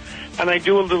schools, and I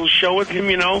do a little show with him,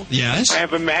 Yes. I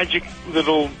have a magic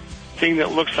little thing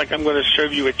that looks like I'm going to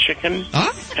serve you a chicken,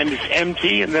 and it's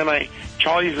empty, and then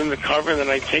Charlie's in the cover, and then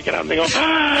I take it out, and they go,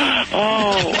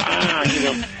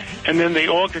 and then they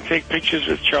all can take pictures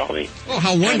with Charlie. Oh,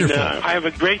 how wonderful. And, I have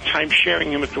a great time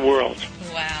sharing him with the world.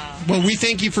 Wow. Well, we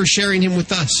thank you for sharing him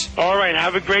with us. All right,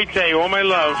 have a great day. All my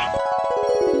love.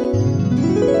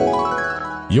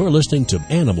 You're listening to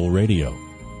Animal Radio.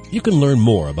 You can learn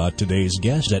more about today's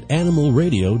guest at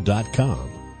animalradio.com.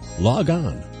 Log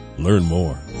on. Learn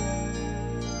more.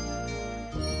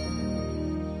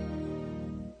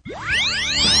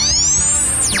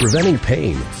 Preventing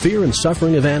pain, fear, and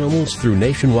suffering of animals through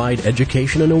nationwide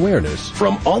education and awareness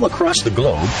from all across the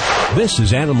globe. This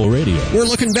is Animal Radio. We're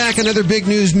looking back. Another big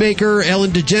news maker,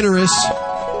 Ellen DeGeneres.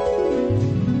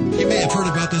 You may have heard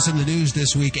about this in the news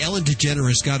this week. Ellen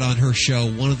DeGeneres got on her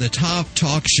show, one of the top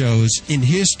talk shows in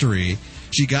history.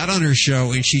 She got on her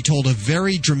show and she told a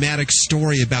very dramatic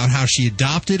story about how she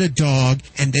adopted a dog,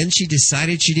 and then she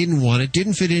decided she didn't want it,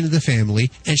 didn't fit into the family,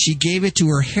 and she gave it to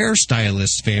her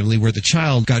hairstylist's family, where the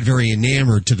child got very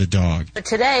enamored to the dog.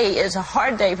 Today is a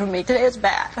hard day for me. Today is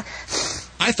bad.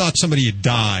 I thought somebody had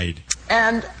died.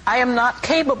 And I am not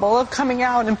capable of coming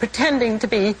out and pretending to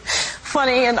be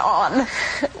funny and on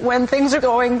when things are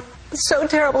going so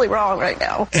terribly wrong right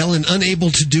now. Ellen,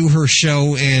 unable to do her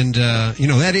show, and,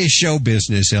 that is show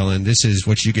business, Ellen. This is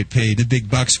what you get paid the big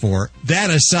bucks for. That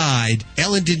aside,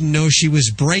 Ellen didn't know she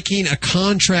was breaking a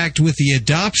contract with the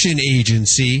adoption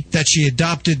agency that she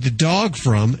adopted the dog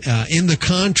from in the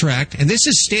contract. And this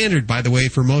is standard, by the way,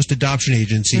 for most adoption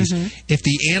agencies. Mm-hmm. If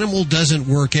the animal doesn't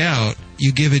work out,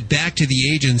 you give it back to the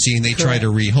agency and they try to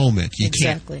rehome it. You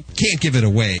can't give it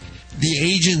away. The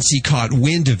agency caught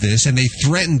wind of this, and they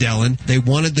threatened Ellen. They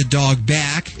wanted the dog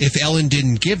back. If Ellen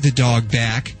didn't give the dog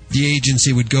back, the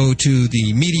agency would go to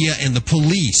the media and the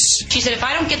police. She said, if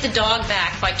I don't get the dog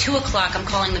back by 2 o'clock, I'm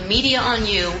calling the media on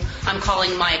you, I'm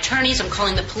calling my attorneys, I'm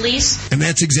calling the police. And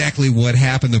that's exactly what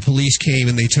happened. The police came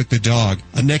and they took the dog.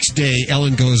 The next day,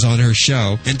 Ellen goes on her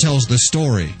show and tells the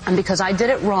story. And because I did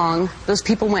it wrong, those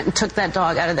people went and took that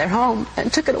dog out of their home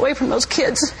and took it away from those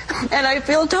kids. And I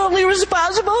feel totally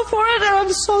responsible for it, and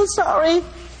I'm so sorry.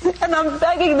 And I'm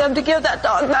begging them to give that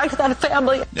dog back to that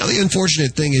family. Now, the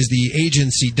unfortunate thing is the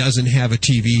agency doesn't have a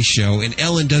TV show, and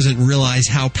Ellen doesn't realize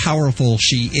how powerful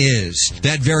she is.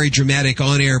 That very dramatic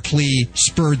on-air plea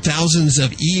spurred thousands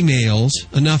of emails,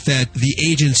 enough that the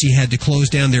agency had to close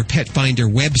down their Pet Finder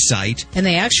website. And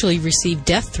they actually received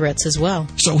death threats as well.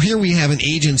 So here we have an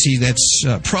agency that's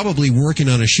probably working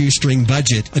on a shoestring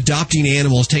budget, adopting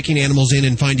animals, taking animals in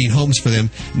and finding homes for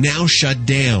them, now shut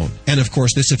down. And of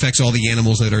course, this affects all the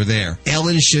animals that are there.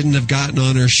 Ellen shouldn't have gotten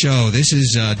on her show. This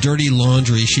is dirty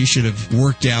laundry she should have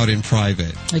worked out in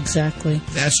private. Exactly.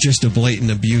 That's just a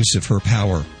blatant abuse of her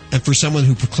power. And for someone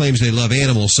who proclaims they love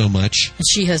animals so much,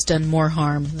 she has done more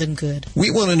harm than good. We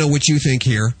want to know what you think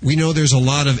here. We know there's a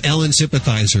lot of Ellen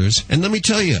sympathizers. And let me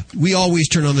tell you, we always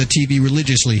turn on the TV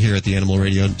religiously here at the Animal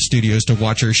Radio Studios to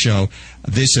watch her show.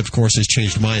 This, of course, has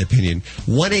changed my opinion.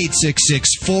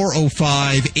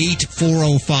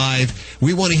 1-866-405-8405.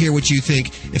 We want to hear what you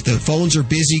think. If the phones are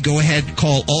busy, go ahead,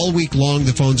 call all week long.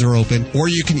 The phones are open. Or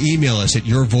you can email us at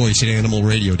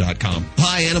yourvoice@animalradio.com.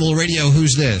 Hi, Animal Radio.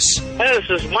 Who's this? Hey, this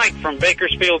is Mike from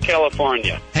Bakersfield,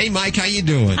 California. Hey, Mike, how you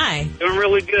doing? Hi. Doing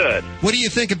really good. What do you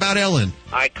think about Ellen?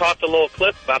 I caught the little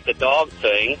clip about the dog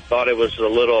thing. Thought it was a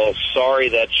little sorry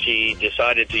that she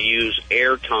decided to use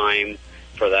airtime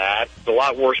for that. There's a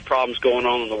lot worse problems going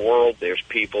on in the world. There's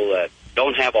people that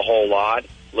don't have a whole lot.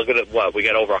 Look at it, what? We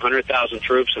got over 100,000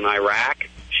 troops in Iraq.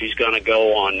 She's going to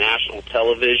go on national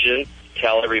television,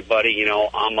 tell everybody, you know,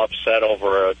 I'm upset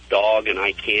over a dog and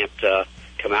I can't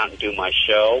come out and do my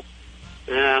show.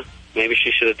 Maybe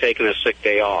she should have taken a sick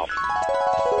day off.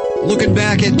 Looking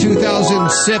back at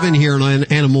 2007 here on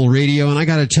Animal Radio, and I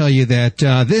got to tell you that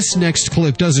this next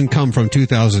clip doesn't come from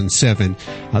 2007.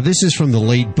 This is from the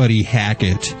late Buddy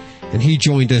Hackett, and he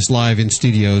joined us live in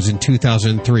studios in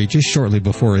 2003, just shortly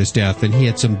before his death, and he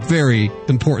had some very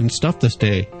important stuff to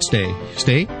say.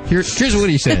 Here's what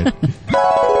he said.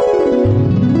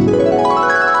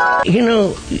 You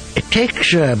know, it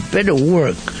takes a bit of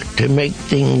work to make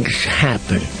things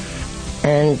happen.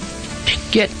 And to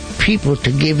get people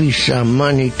to give you some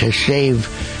money to save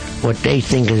what they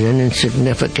think is an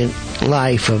insignificant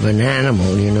life of an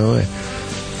animal, you know.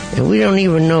 And we don't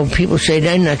even know. People say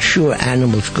they're not sure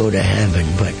animals go to heaven.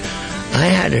 But I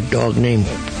had a dog named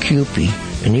Cupid,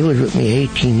 and he was with me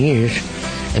 18 years.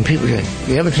 And people said,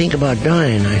 you ever think about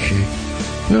dying? I said,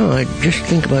 no, I just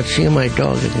think about seeing my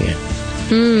dog again.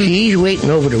 He's waiting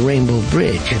over the Rainbow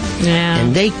Bridge. Yeah.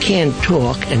 And they can't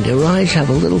talk, and their eyes have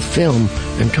a little film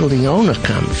until the owner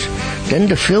comes. Then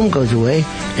the film goes away,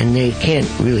 and they can't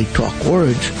really talk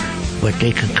words, but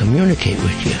they can communicate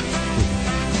with you.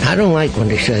 I don't like when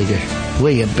they say this,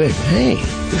 where you been? Hey.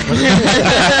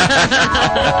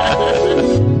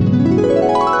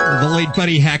 The late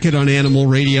Buddy Hackett on Animal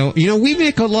Radio. You know, we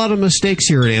make a lot of mistakes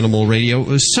here at Animal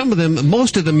Radio. Some of them,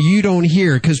 most of them, you don't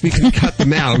hear because we can cut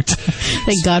them out.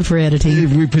 Thank God for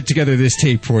editing. We put together this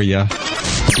tape for you.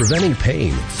 Preventing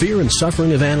pain, fear, and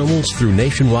suffering of animals through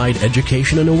nationwide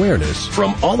education and awareness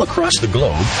from all across the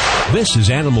globe. This is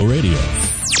Animal Radio.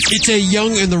 It's a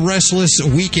Young and the Restless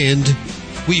weekend.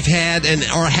 We've had and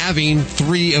are having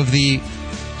 3 of the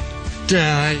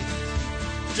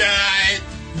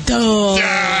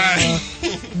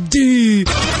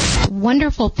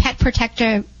wonderful pet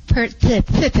protector.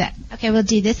 Okay, we'll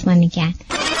do this one again.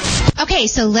 Okay,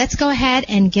 so let's go ahead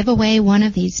and give away one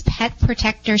of these pet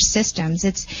protector systems.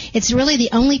 It's really the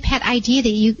only pet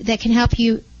ID that can help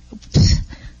you.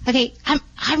 Okay,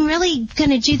 I'm really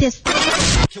gonna do this.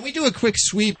 Can we do a quick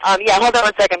sweep? Yeah, hold on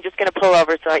one second. I'm just gonna pull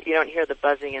over so you don't hear the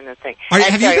buzzing in the thing.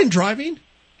 Have you been driving?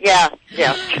 Yeah.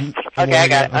 Okay, I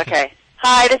got it. Okay.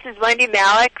 Hi, this is Wendy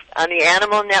Malik on the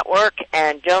Animal Network,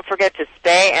 and don't forget to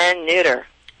spay and neuter.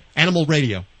 Animal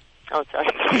Radio. Oh, sorry.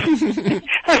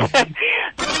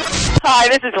 Hi,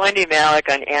 this is Wendy Malik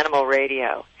on Animal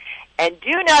Radio, and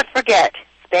do not forget,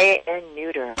 spay and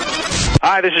neuter.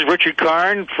 Hi, this is Richard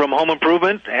Karn from Home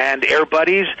Improvement and Air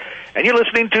Buddies, and you're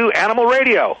listening to Animal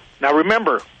Radio. Now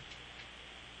remember...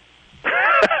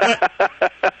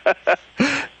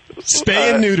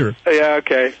 Spay and neuter. Yeah,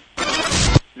 okay.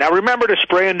 Now remember to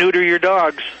spray and neuter your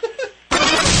dogs.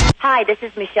 Hi, this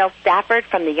is Michelle Stafford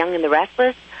from The Young and the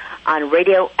Restless on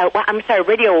Radio...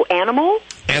 Radio Animal?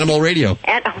 Animal Radio.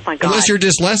 Oh, my God. Unless you're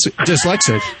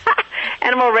dyslexic.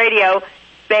 Animal Radio,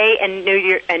 spay and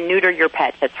neuter your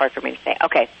pets. That's hard for me to say.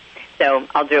 Okay, so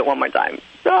I'll do it one more time.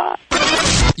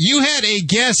 You had a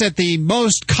guess at the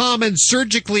most common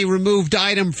surgically removed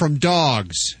item from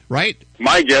dogs, right?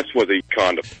 My guess was a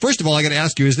condom. First of all, I got to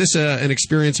ask you, is this a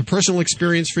personal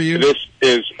experience for you? This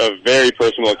is a very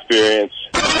personal experience.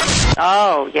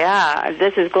 Oh, yeah.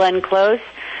 This is Glenn Close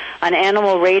on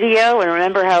Animal Radio, and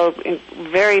remember how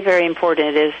very, very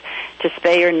important it is to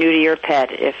spay or neuter your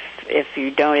pet if you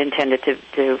don't intend it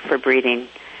for breeding.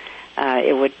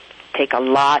 It would take a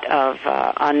lot of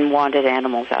unwanted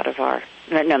animals out of our...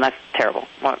 No, that's terrible.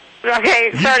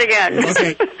 Okay, start again.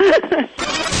 Okay.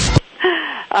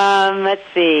 Let's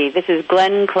see. This is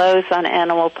Glenn Close on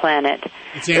Animal Planet.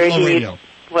 It's Animal Radio.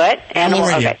 What? Animal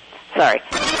Radio. Okay, sorry.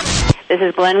 This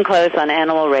is Glenn Close on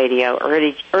Animal Radio,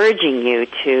 urging you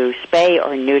to spay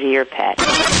or neuter your pet.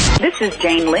 This is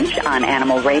Jane Lynch on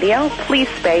Animal Radio. Please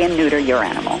spay and neuter your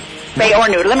animal. Spay or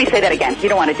neuter. Let me say that again. You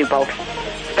don't want to do both.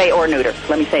 Spay or neuter.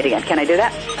 Let me say it again. Can I do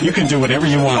that? You can do whatever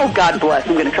you want. Oh, God bless.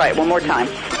 I'm going to try it one more time.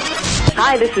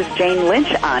 Hi, this is Jane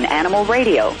Lynch on Animal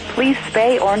Radio. Please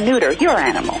spay or neuter your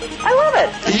animal. I love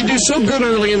it. You do so good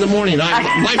early in the morning.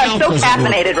 I'm so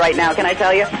caffeinated right now, can I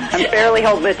tell you? I'm barely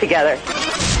holding it together.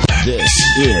 This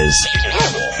is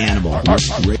Animal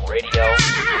Radio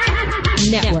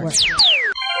Network.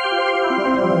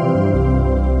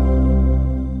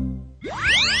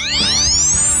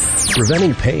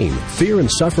 Preventing pain, fear, and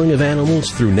suffering of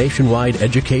animals through nationwide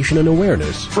education and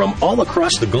awareness from all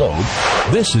across the globe.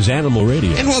 This is Animal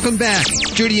Radio. And welcome back.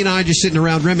 Judy and I just sitting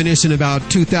around reminiscing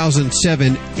about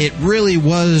 2007. It really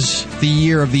was the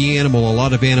year of the animal, a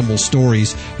lot of animal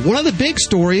stories. One of the big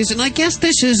stories, and I guess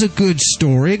this is a good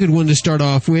story, a good one to start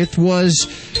off with, was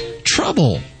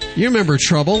Trouble. You remember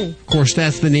Trouble? Of course,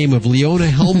 that's the name of Leona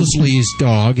Helmsley's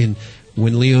dog, and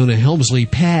when Leona Helmsley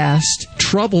passed,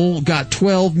 Trouble got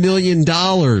 $12 million.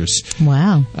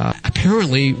 Wow.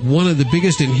 Apparently, one of the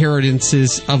biggest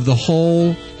inheritances of the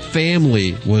whole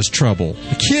family was Trouble.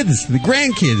 The kids, the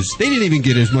grandkids, they didn't even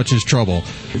get as much as Trouble.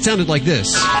 It sounded like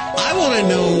this. I want to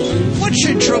know, what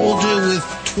should Trouble do with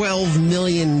 $12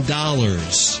 million? You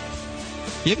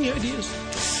have any ideas?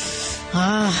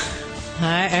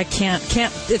 I can't.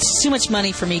 It's too much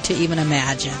money for me to even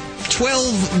imagine.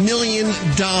 $12 million.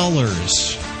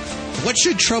 What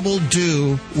should Trouble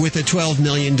do with the $12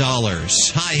 million?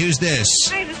 Hi, who's this?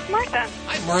 Hi, this is Martha.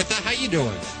 Hi, Martha. How you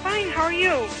doing? Fine, how are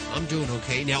you? I'm doing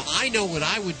okay. Now, I know what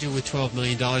I would do with $12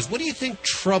 million. What do you think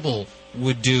Trouble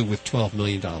would do with $12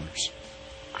 million?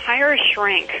 Hire a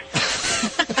shrink.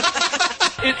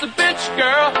 It's a bitch,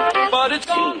 girl, but it's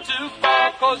gone too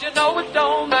far, 'cause you know it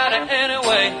don't matter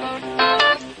anyway.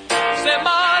 Say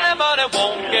money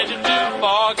won't get you too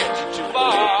far,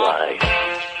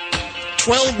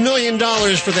 $12 million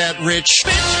for that, Rich.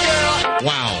 Bitch, girl.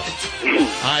 Wow.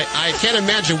 I can't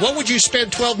imagine. What would you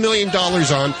spend $12 million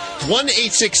on?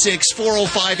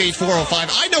 1-866-405-8405.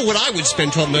 I know what I would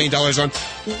spend $12 million on.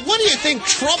 What do you think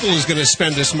Trouble is going to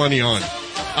spend this money on?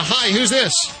 Hi, who's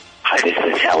this? Hi, this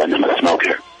is Helen. I'm a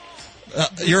smoker.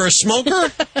 You're a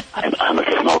smoker? I'm a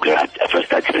smoker.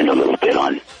 First, I'd spend a little bit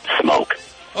on smoke.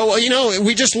 Oh, well, you know,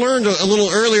 we just learned a little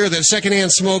earlier that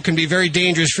secondhand smoke can be very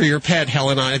dangerous for your pet,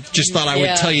 Helen. I just thought I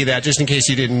would tell you that just in case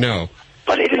you didn't know.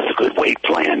 But it is a good weight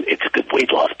plan. It's a good weight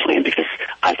loss plan because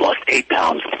I've lost 8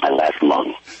 pounds with my last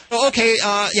lung. Okay,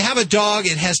 you have a dog.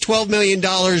 It has $12 million.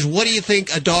 What do you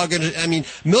think a dog...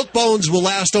 Milk Bones will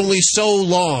last only so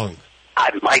long.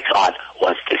 My thought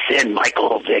was to send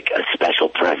Michael Vick a special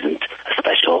present, a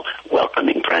special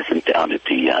welcoming present down at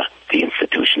the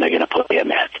institution they're going to put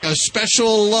him at. A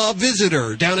special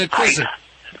visitor down at prison.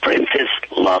 Princess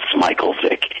loves Michael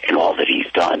Vick and all that he's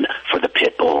done for the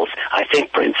pit bulls. I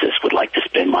think Princess would like to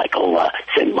send Michael,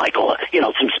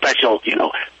 some special,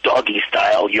 doggy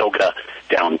style yoga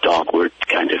down dogward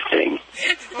kind of thing.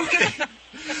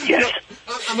 Yes.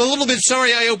 I'm a little bit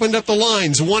sorry I opened up the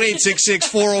lines.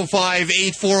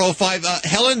 1-866-405-8405.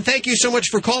 Helen, thank you so much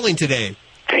for calling today.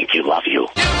 Thank you. Love you.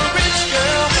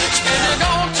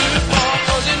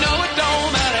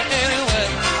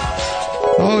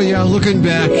 Oh, yeah, looking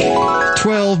back,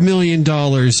 $12 million.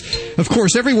 Of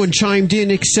course, everyone chimed in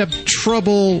except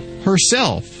Trouble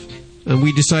herself. And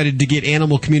we decided to get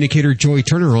animal communicator Joy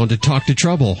Turner on to talk to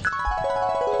Trouble.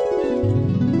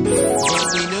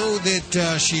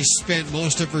 That she spent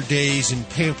most of her days in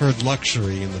pampered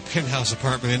luxury in the penthouse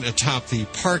apartment atop the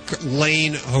Park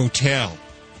Lane Hotel,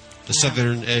 the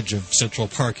southern edge of Central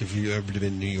Park. If you've ever been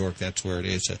in New York, that's where it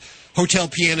is. A hotel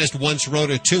pianist once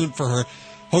wrote a tune for her.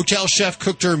 Hotel chef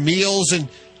cooked her meals, and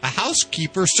a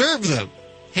housekeeper served them,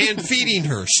 hand-feeding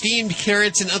her steamed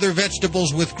carrots and other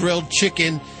vegetables with grilled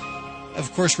chicken.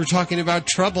 Of course, we're talking about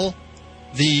Trouble,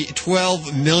 the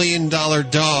 $12 million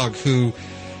dog who...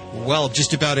 Well,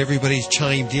 just about everybody's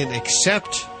chimed in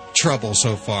except Trouble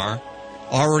so far.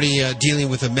 Already dealing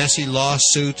with a messy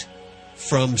lawsuit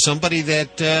from somebody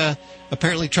that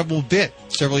apparently Trouble bit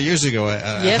several years ago.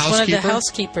 Yes, housekeeper. one of the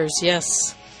housekeepers,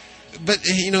 yes. But,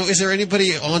 is there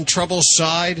anybody on Trouble's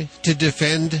side to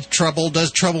defend Trouble?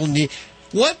 Does Trouble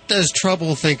what does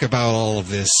Trouble think about all of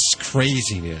this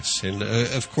craziness? And,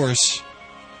 of course,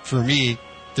 for me,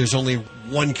 there's only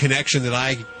one connection that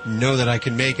I know that I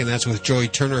can make, and that's with Joy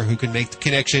Turner, who can make the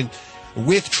connection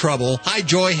with Trouble. Hi,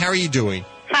 Joy. How are you doing?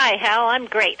 Hi, Hal. I'm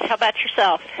great. How about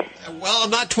yourself? Well, I'm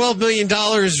not $12 million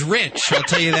rich. I'll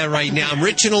tell you that right now. I'm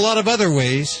rich in a lot of other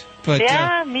ways. But,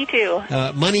 yeah, me too.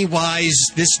 Money-wise,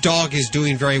 this dog is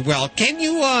doing very well. Can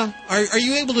you, are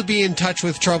you able to be in touch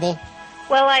with Trouble?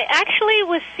 Well, I actually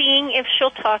was seeing if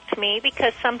she'll talk to me,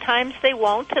 because sometimes they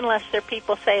won't unless their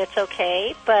people say it's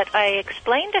okay. But I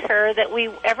explained to her that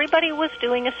everybody was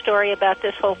doing a story about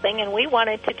this whole thing, and we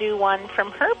wanted to do one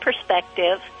from her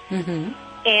perspective. Mm-hmm.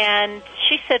 And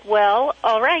she said, well,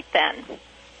 all right then.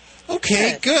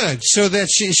 Okay, good. So that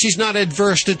she's not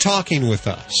adverse to talking with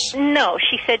us. No,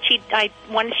 she said she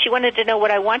wanted to know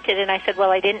what I wanted, and I said, well,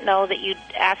 I didn't know that you'd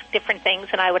ask different things,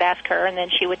 and I would ask her, and then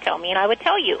she would tell me, and I would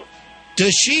tell you.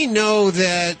 Does she know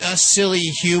that us silly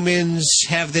humans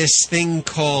have this thing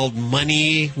called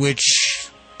money, which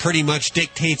pretty much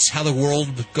dictates how the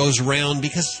world goes around?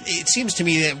 Because it seems to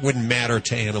me that wouldn't matter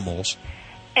to animals.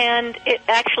 And it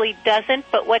actually doesn't,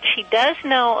 but what she does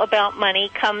know about money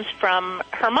comes from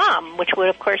her mom, which would,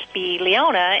 of course, be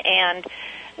Leona, and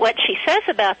what she says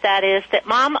about that is that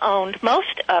Mom owned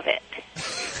most of it.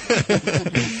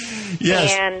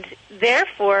 Yes. And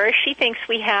therefore, she thinks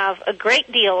we have a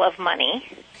great deal of money.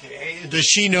 Okay. Does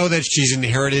she know that she's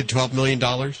inherited $12 million?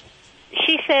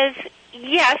 She says,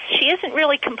 yes, she isn't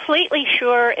really completely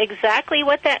sure exactly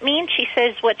what that means. She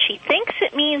says what she thinks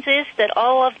it means is that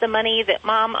all of the money that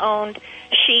Mom owned,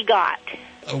 she got.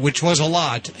 Which was a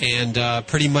lot, and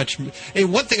pretty much...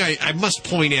 And one thing I must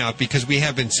point out, because we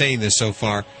have been saying this so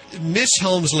far, Miss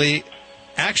Helmsley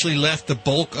actually left the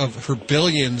bulk of her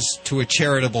billions to a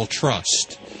charitable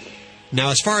trust. Now,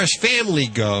 as far as family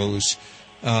goes,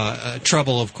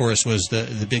 Trouble, of course, was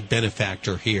the big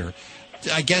benefactor here.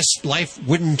 I guess life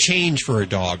wouldn't change for a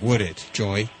dog, would it,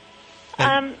 Joy?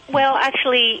 Well,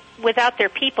 actually, without their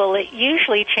people, it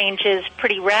usually changes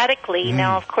pretty radically.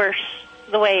 Now, of course,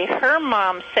 the way her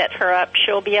mom set her up,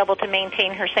 she'll be able to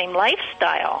maintain her same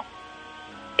lifestyle.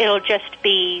 It'll just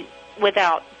be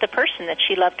without the person that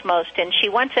she loved most, and she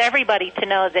wants everybody to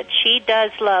know that she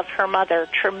does love her mother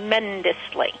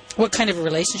tremendously. What kind of a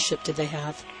relationship did they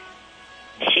have?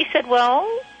 She said, well,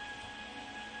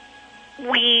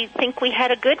 we think we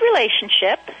had a good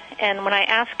relationship, and when I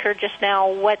asked her just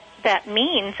now what that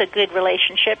means, a good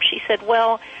relationship, she said,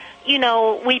 well,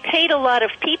 we paid a lot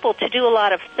of people to do a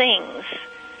lot of things,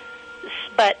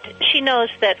 but she knows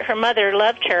that her mother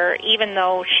loved her, even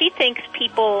though she thinks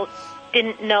people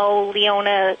didn't know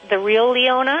Leona, the real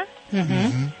Leona,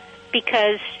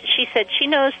 because she said she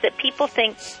knows that people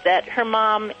think that her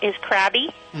mom is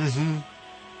crabby,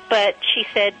 but she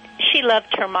said she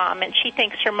loved her mom, and she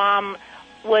thinks her mom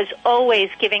was always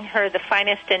giving her the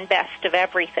finest and best of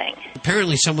everything.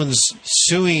 Apparently someone's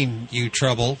suing you,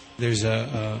 Trouble. There's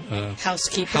a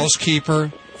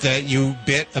housekeeper that you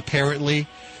bit, apparently.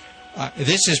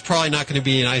 This is probably not going to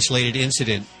be an isolated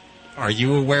incident. Are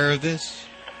you aware of this?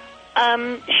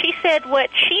 She said what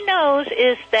she knows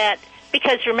is that,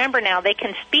 because remember now, they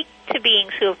can speak to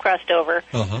beings who have crossed over.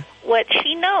 What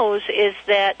she knows is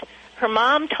that her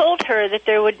mom told her that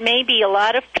there would maybe a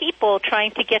lot of people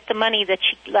trying to get the money that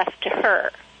she left to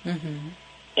her.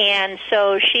 And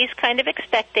so she's kind of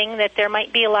expecting that there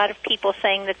might be a lot of people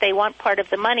saying that they want part of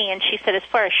the money. And she said as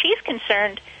far as she's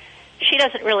concerned, she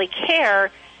doesn't really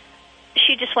care.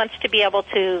 She just wants to be able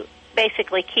to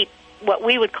basically keep what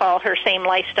we would call her same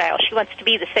lifestyle. She wants to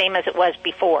be the same as it was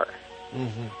before.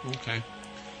 Okay.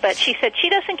 But she said she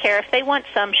doesn't care. If they want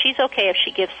some, she's okay if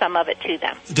she gives some of it to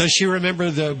them. Does she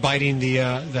remember biting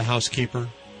the housekeeper?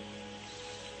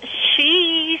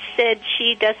 She said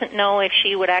she doesn't know if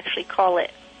she would actually call it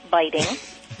biting.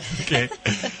 Okay.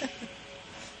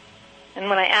 And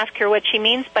when I ask her what she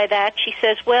means by that, she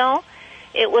says, well,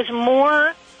 it was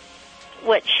more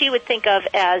what she would think of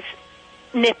as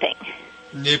nipping.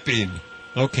 Nipping.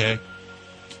 Okay.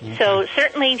 So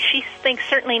certainly, she thinks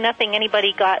certainly nothing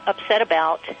anybody got upset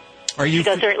about. Are you?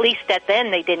 Because, or at least at then,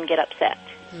 they didn't get upset.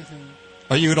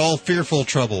 Are you at all fearful,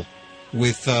 Trouble,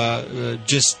 with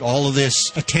just all of this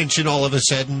attention all of a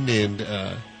sudden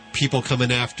and people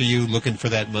coming after you looking for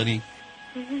that money?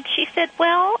 She said,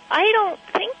 well, I don't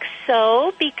think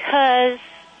so, because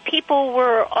people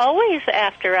were always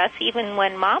after us, even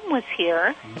when Mom was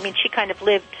here. I mean, she kind of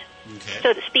lived,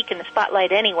 so to speak, in the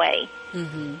spotlight anyway.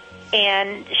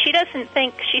 And she doesn't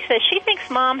think, she says she thinks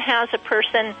Mom has a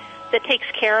person that takes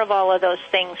care of all of those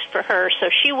things for her, so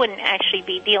she wouldn't actually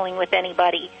be dealing with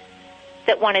anybody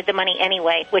that wanted the money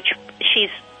anyway, what she's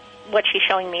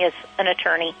showing me is an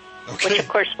attorney, which of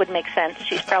course would make sense.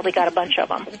 She's probably got a bunch of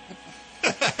them.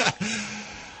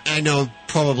 I know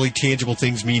probably tangible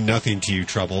things mean nothing to you,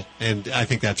 Trouble, and I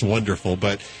think that's wonderful,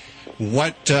 but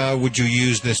what would you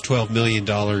use this $12 million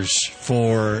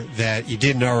for that you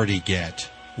didn't already get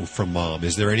from Mom?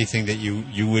 Is there anything that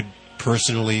you would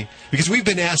personally... Because we've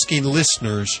been asking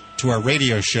listeners to our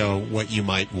radio show what you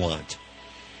might want,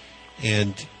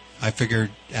 and I figured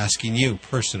asking you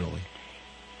personally.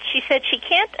 She said she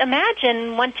can't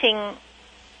imagine wanting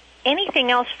anything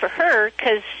else for her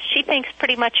because she thinks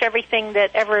pretty much everything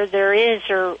that ever there is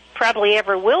or probably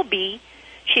ever will be,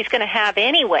 she's going to have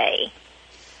anyway.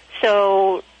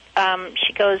 So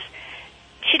she goes,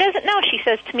 she doesn't know. She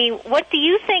says to me, what do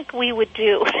you think we would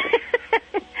do?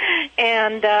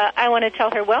 And I want to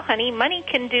tell her, well, honey, money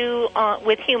can do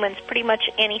with humans pretty much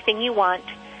anything you want.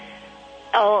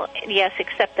 Oh, yes,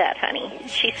 accept that, honey.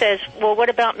 She says, well, what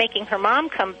about making her mom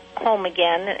come home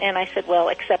again? And I said, well,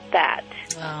 accept that.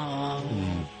 Oh.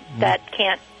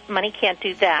 Money can't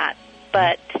do that.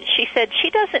 But she said she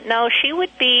doesn't know. She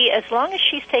would be, as long as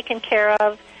she's taken care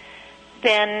of,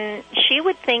 then she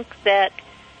would think that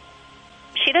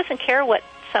she doesn't care what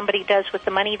somebody does with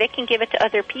the money. They can give it to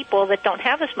other people that don't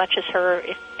have as much as her,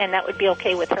 and that would be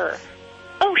okay with her.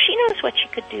 Oh, she knows what she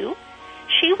could do.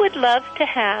 She would love to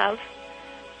have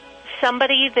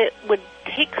somebody that would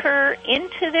take her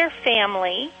into their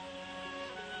family,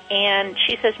 and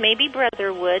she says maybe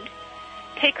brother would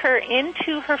take her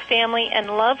into her family and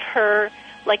love her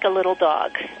like a little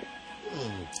dog.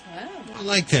 I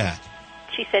like that.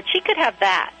 She said she could have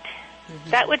that.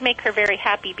 That would make her very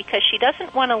happy because she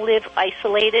doesn't want to live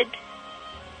isolated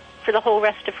for the whole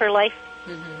rest of her life.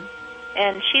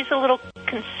 And she's a little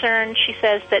concerned, she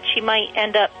says, that she might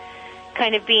end up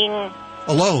kind of being...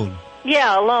 alone.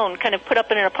 Yeah, alone, kind of put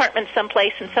up in an apartment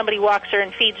someplace and somebody walks her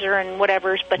and feeds her and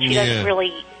whatever, but she doesn't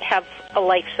really have a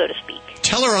life, so to speak.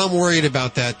 Tell her I'm worried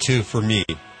about that, too, for me,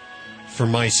 for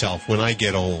myself, when I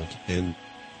get old and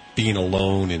being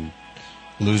alone and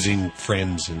losing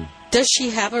friends. And does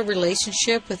she have a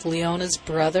relationship with Leona's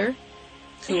brother?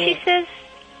 She says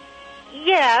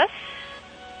yes,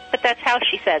 but that's how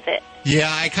she says it.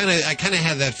 Yeah, I kind of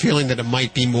have that feeling that it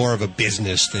might be more of a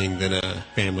business thing than a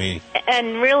family.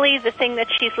 And really, the thing that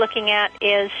she's looking at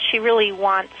is she really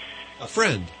wants a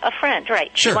friend. A friend,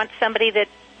 right? Sure. She wants somebody that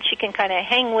she can kind of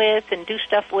hang with and do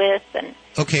stuff with. And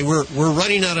okay, we're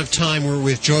running out of time. We're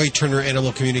with Joy Turner,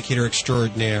 animal communicator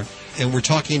extraordinaire, and we're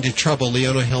talking to Trouble,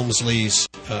 Leona Helmsley's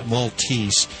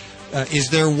Maltese. Is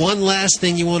there one last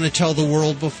thing you want to tell the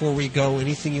world before we go?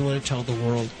 Anything you want to tell the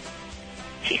world?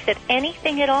 She said,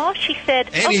 anything at all? She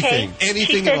said, anything, okay.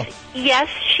 Anything she at all. Says, yes,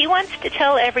 she wants to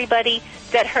tell everybody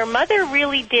that her mother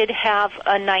really did have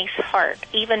a nice heart,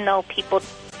 even though people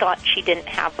thought she didn't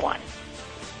have one.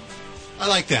 I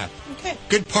like that. Okay.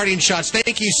 Good partying shots.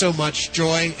 Thank you so much,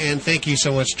 Joy, and thank you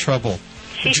so much, Trouble.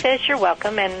 She says you're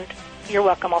welcome, and you're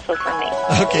welcome also from me.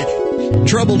 Okay.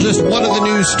 Trouble, just one of the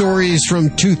news stories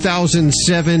from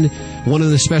 2007. One of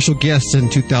the special guests in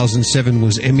 2007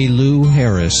 was Emmylou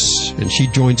Harris, and she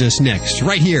joins us next,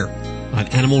 right here on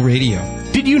Animal Radio.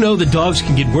 Did you know that dogs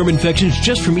can get worm infections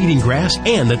just from eating grass,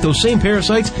 and that those same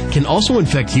parasites can also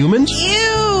infect humans?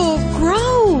 Ew,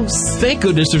 gross. Thank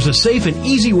goodness there's a safe and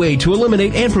easy way to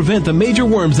eliminate and prevent the major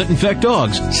worms that infect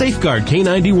dogs. Safeguard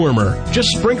Canine Dewormer. Just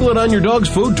sprinkle it on your dog's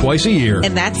food twice a year.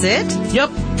 And that's it? Yep.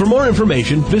 For more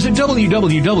information, visit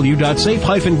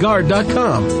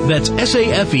www.safe-guard.com. That's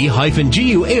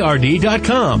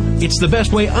SAFE-GUARD.com. It's the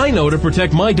best way I know to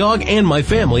protect my dog and my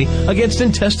family against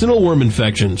intestinal worm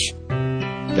infections.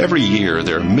 Every year,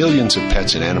 there are millions of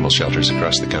pets in animal shelters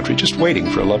across the country just waiting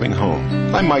for a loving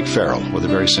home. I'm Mike Farrell with a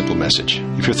very simple message.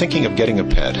 If you're thinking of getting a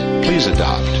pet, please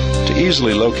adopt. To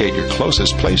easily locate your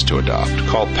closest place to adopt,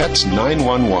 call Pets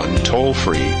 911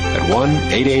 toll-free at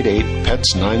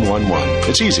 1-888-PETS-911.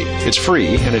 It's easy, it's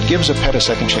free, and it gives a pet a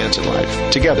second chance at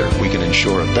life. Together, we can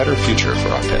ensure a better future for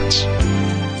our pets.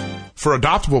 For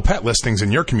adoptable pet listings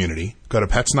in your community, go to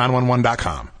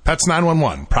pets911.com. Pets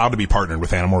 911, proud to be partnered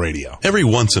with Animal Radio. Every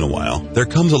once in a while, there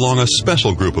comes along a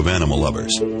special group of animal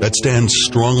lovers that stands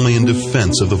strongly in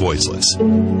defense of the voiceless.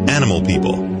 Animal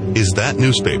People is that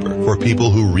newspaper for people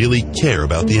who really care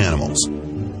about the animals.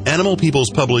 Animal People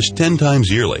is published 10 times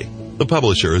yearly. The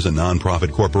publisher is a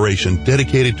non-profit corporation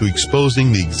dedicated to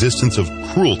exposing the existence of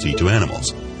cruelty to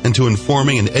animals and to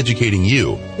informing and educating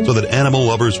you so that animal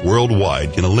lovers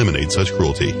worldwide can eliminate such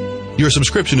cruelty. Your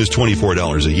subscription is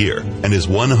 $24 a year and is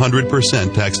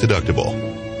 100% tax deductible.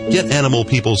 Get Animal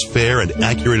People's fair and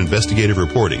accurate investigative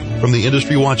reporting from the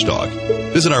industry watchdog.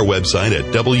 Visit our website at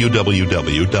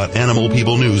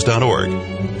www.animalpeoplenews.org.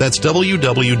 That's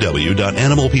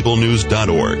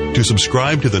www.animalpeoplenews.org to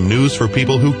subscribe to the news for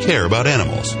people who care about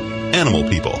animals. Animal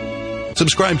People.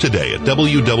 Subscribe today at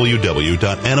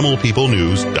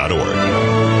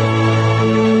www.animalpeoplenews.org.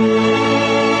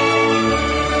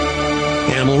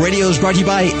 Animal Radio is brought to you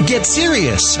by Get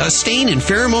Serious, a stain and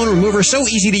pheromone remover so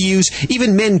easy to use,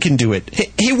 even men can do it.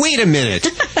 Hey, wait a minute.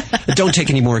 Don't take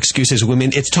any more excuses, women.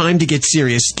 It's time to get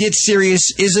serious. Get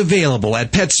Serious is available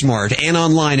at PetSmart and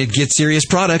online at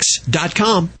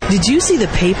GetSeriousProducts.com. Did you see the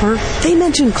paper? They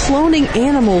mentioned cloning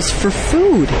animals for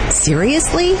food.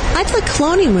 Seriously? I thought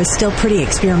cloning was still pretty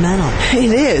experimental.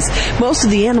 It is. Most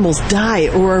of the animals die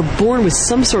or are born with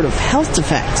some sort of health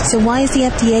defect. So why is the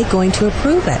FDA going to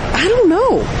approve it? I don't know.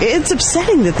 It's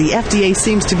upsetting that the FDA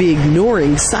seems to be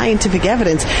ignoring scientific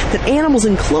evidence that animals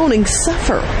in cloning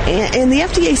suffer. And the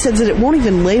FDA says that it won't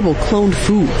even label cloned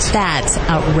foods. That's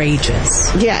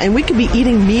outrageous. Yeah, and we could be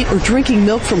eating meat or drinking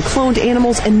milk from cloned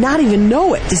animals and not even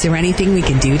know it. Is there anything we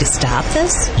can do to stop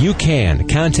this? You can.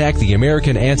 Contact the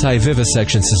American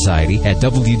Anti-Vivisection Society at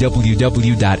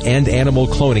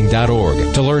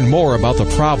www.endanimalcloning.org to learn more about the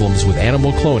problems with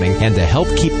animal cloning and to help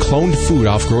keep cloned food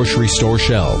off grocery store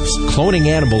shelves. Cloning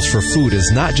animals for food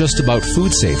is not just about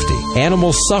food safety.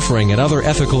 Animal suffering and other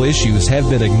ethical issues have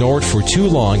been ignored for too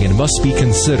long and must be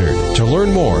considered. To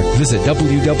learn more, visit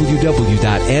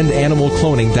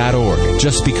www.endanimalcloning.org.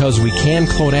 Just because we can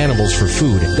clone animals for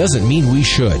food doesn't mean we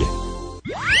should.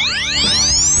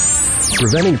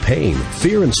 Preventing pain,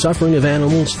 fear, and suffering of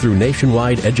animals through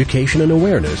nationwide education and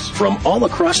awareness from all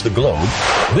across the globe.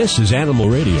 This is Animal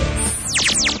Radio.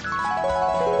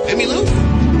 Emmylou?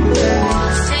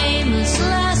 Famous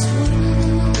last words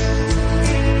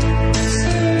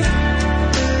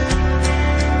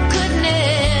could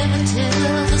never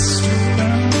tell the story.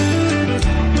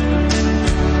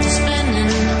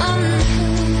 Spending unheard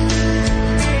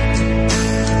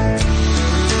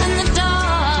in the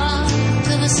dark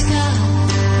of the sky.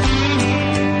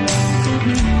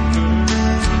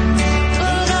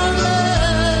 But I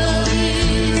love you,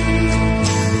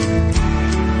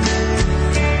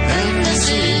 and this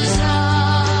is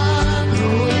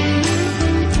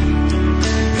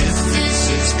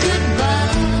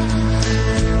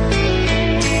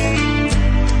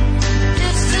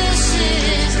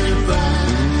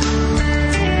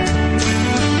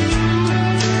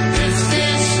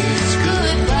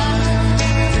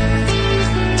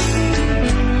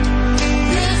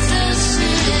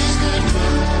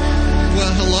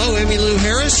Emmylou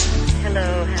Harris?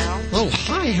 Hello, Hal. Oh,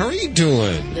 hi. How are you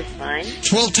doing? Just fine.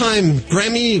 12-time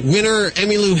Grammy winner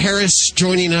Emmylou Harris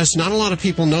joining us. Not a lot of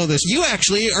people know this. You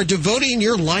actually are devoting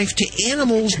your life to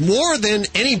animals more than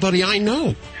anybody I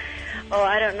know. Oh,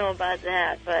 I don't know about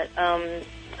that, but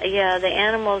yeah, the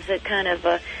animals that kind of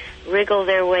wriggle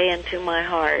their way into my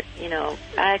heart. You know,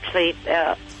 I actually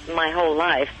my whole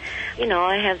life, you know,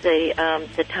 I have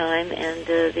the time and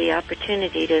the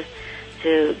opportunity to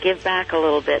give back a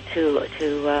little bit to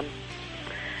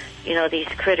you know, these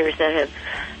critters that have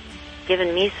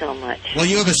given me so much. Well,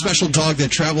 you have a special dog that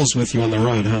travels with you on the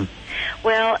road, huh?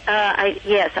 Well, I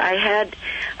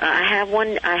have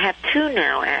one. I have two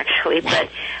now, actually. But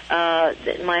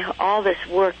all this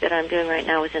work that I'm doing right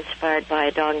now was inspired by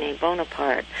a dog named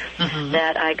Bonaparte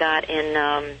that I got in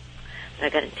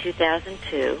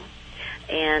 2002,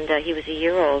 and he was a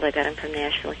year old. I got him from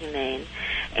Nashville Humane,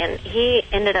 and he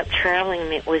ended up traveling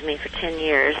with me for 10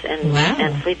 years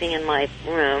and sleeping in my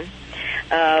room.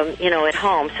 You know, at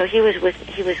home. So he was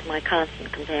my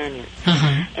constant companion.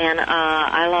 And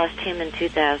I lost him in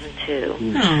 2002.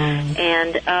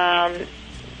 And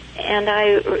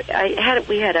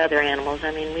we had other animals.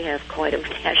 I mean, we have quite a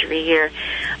menagerie here,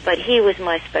 but he was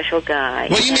my special guy.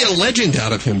 Well, you made a legend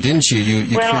out of him, didn't you?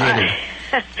 You created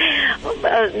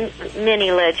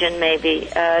mini legend, maybe.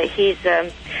 He's,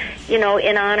 you know,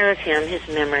 in honor of him, his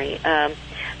memory.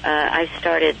 I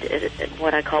started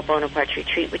what I call Bonaparte's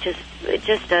Retreat, which is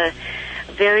just a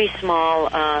very small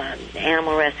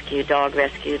animal rescue, dog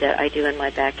rescue that I do in my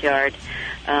backyard.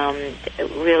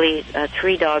 Really,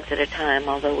 3 dogs at a time,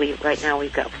 although right now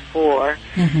we've got 4.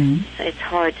 It's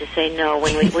hard to say no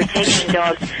when we're taking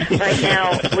dogs. Right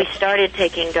now, we started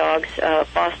taking dogs,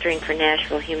 fostering for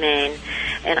Nashville Humane,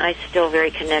 and I'm still very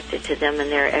connected to them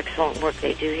and their excellent work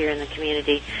they do here in the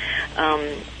community.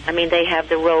 I mean, they have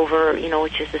the Rover, you know,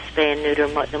 which is the spay and neuter,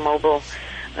 the mobile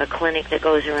clinic that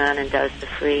goes around and does the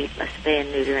free spay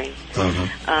and neutering,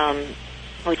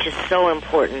 which is so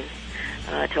important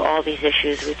to all these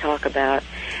issues we talk about.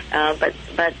 But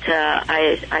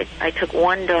I took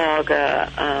one dog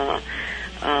a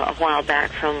while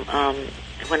back from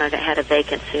when I had a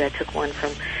vacancy. I took one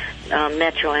from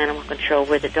Metro Animal Control,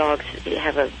 where the dogs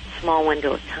have a small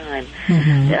window of time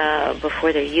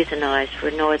before they're euthanized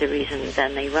for no other reason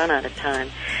than they run out of time.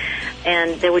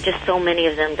 And there were just so many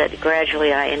of them that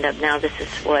gradually I end up, now this is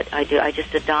what I do. I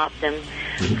just adopt them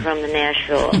from the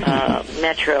Nashville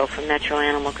Metro, from Metro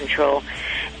Animal Control.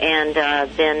 And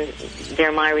then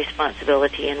they're my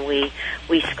responsibility, and we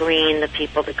screen the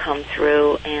people that come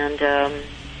through. And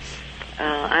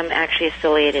I'm actually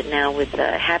affiliated now with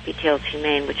Happy Tails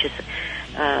Humane, which is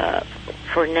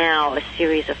for now a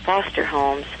series of foster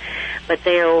homes. But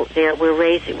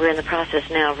we're in the process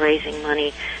now of raising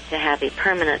money to have a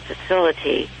permanent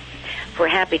facility for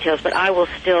Happy Tails. But I will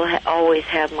still always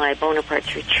have my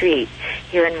Bonaparte's Retreat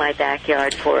here in my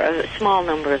backyard for a small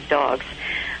number of dogs.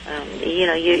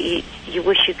 You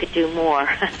wish you could do more.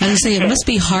 I say it must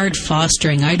be hard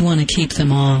fostering. I'd want to keep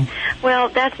them all. Well,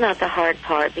 that's not the hard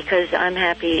part, because I'm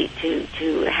happy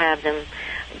to have them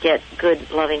get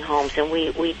good, loving homes, and we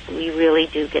really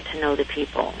do get to know the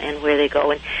people and where they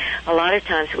go. And a lot of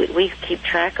times we keep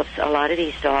track of a lot of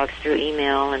these dogs through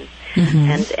email, and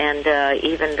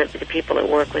even the people that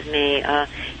work with me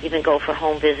even go for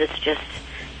home visits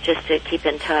just to keep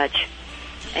in touch.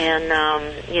 And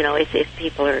if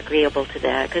people are agreeable to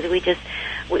that, because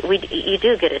you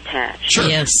do get attached. Sure.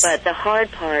 Yes. But the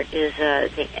hard part is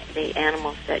the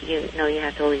animals that you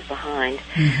have to leave behind,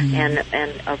 and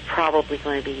are probably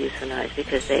going to be euthanized,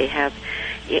 because they have,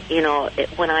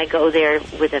 when I go there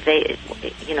with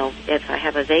if I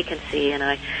have a vacancy and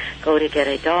I go to get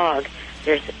a dog,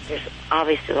 there's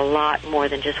obviously a lot more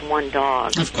than just one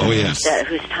dog. Oh, yes.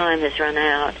 Whose time has run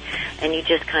out, and you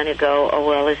just kind of go, oh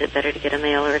well, is it better to get a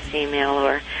male or a female?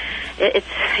 Or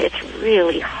it's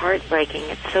really heartbreaking.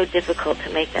 It's so difficult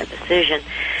to make that decision,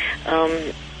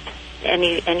 and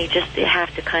you just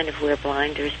have to kind of wear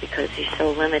blinders because you're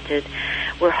so limited.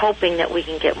 We're hoping that we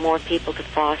can get more people to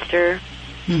foster.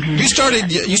 You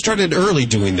started early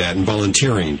doing that and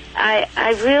volunteering.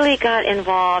 I really got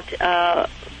involved.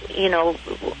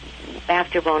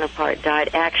 After Bonaparte died.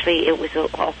 Actually, it was a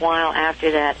while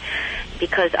after that,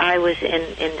 because I was in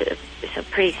some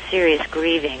pretty serious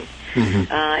grieving,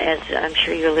 as I'm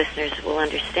sure your listeners will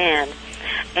understand.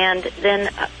 And then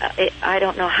I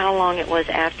don't know how long it was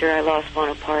after I lost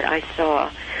Bonaparte, I saw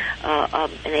an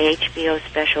HBO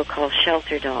special called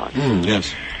Shelter Dog.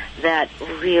 Yes. That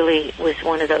really was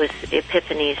one of those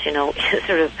epiphanies,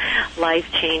 sort of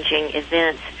life-changing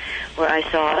events, where I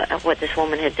saw what this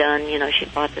woman had done. She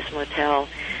bought this motel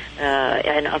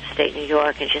in upstate New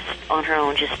York, and just on her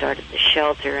own just started the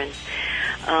shelter. And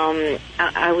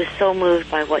I was so moved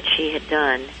by what she had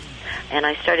done. And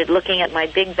I started looking at my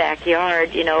big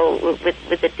backyard,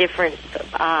 with a different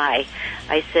eye.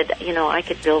 I said, I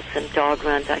could build some dog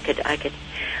runs. I could, I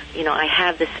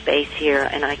have the space here,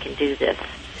 and I can do this.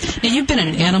 Now, you've been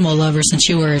an animal lover since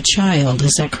you were a child,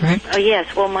 is that correct? Oh,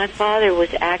 yes. Well, my father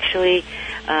was actually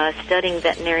studying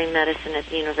veterinary medicine at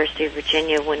the University of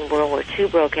Virginia when World War II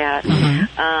broke out,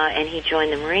 and he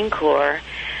joined the Marine Corps.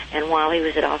 And while he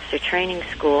was at officer training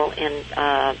school in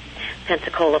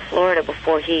Pensacola, Florida,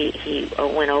 before he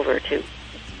went over to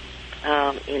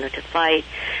to fight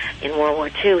in World War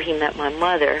II, he met my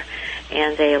mother,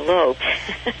 and they eloped.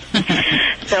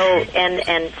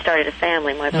 And started a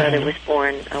family. My brother was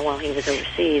born while he was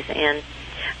overseas, and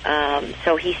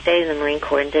so he stayed in the Marine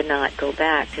Corps and did not go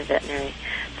back to veterinary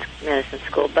medicine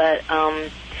school. But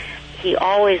he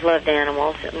always loved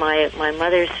animals. My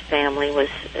mother's family was,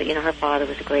 her father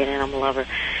was a great animal lover.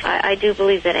 I do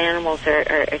believe that animals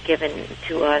are given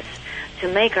to us to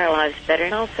make our lives better,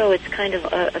 and also it's kind of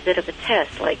a bit of a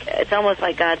test. Like, it's almost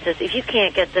like God says, if you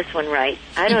can't get this one right,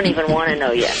 I don't even want to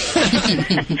know yet.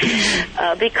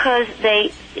 Because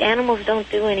animals don't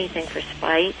do anything for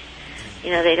spite.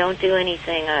 They don't do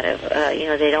anything out of,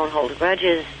 they don't hold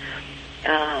grudges.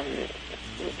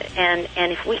 And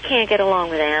if we can't get along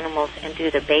with animals and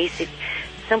do the basic,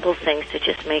 simple things to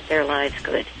just make their lives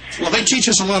good. Well, they teach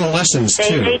us a lot of lessons,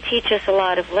 too. They teach us a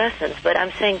lot of lessons, but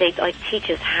I'm saying they teach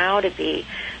us how to be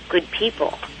good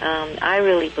people. I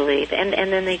really believe. And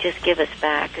then they just give us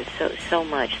back so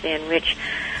much. They enrich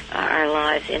our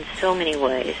lives in so many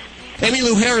ways.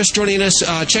 Emmylou Harris joining us.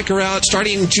 Check her out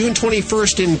starting June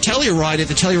 21st in Telluride at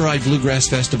the Telluride Bluegrass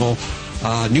Festival.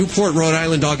 Newport, Rhode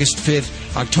Island, August 5th,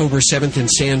 October 7th in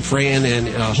San Fran, and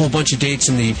a whole bunch of dates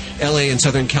in the L.A. and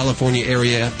Southern California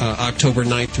area, October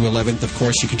 9th through 11th. Of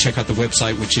course, you can check out the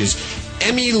website, which is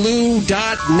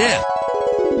emmylou.net.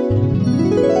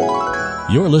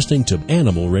 You're listening to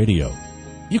Animal Radio.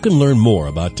 You can learn more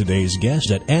about today's guest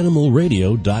at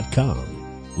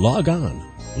animalradio.com. Log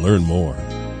on. Learn more.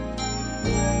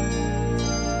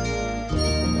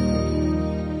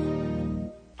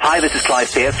 Hi, this is Clive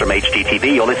Pierce from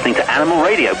HGTV. You're listening to Animal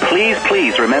Radio. Please,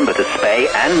 please remember to spay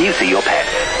and neuter your pets.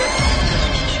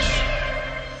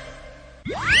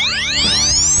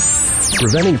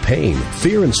 Preventing pain,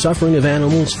 fear, and suffering of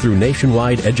animals through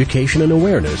nationwide education and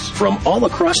awareness from all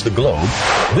across the globe.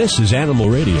 This is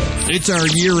Animal Radio. It's our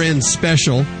year-end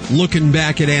special, looking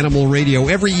back at Animal Radio.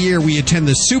 Every year we attend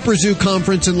the Super Zoo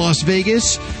Conference in Las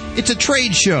Vegas. It's a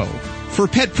trade show for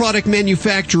pet product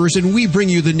manufacturers, and we bring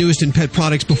you the newest in pet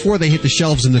products before they hit the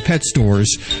shelves in the pet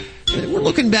stores. We're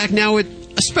looking back now at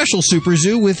a special Super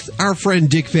Zoo with our friend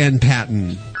Dick Van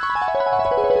Patten.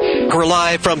 We're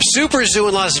live from Super Zoo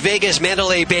in Las Vegas,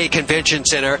 Mandalay Bay Convention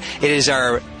Center. It is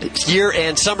our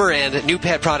year-end, summer-end new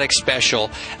pet product special.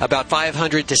 About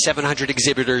 500 to 700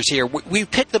 exhibitors here.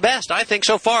 We've picked the best, I think,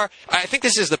 so far. I think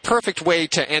this is the perfect way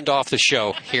to end off the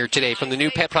show here today from the new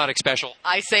pet product special.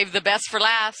 I saved the best for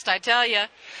last, I tell you.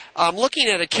 I'm looking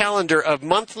at a calendar of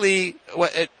monthly...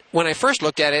 When I first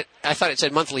looked at it, I thought it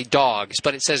said monthly dogs,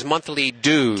 but it says monthly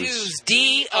doos. Doos,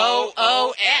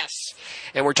 D-O-O-S.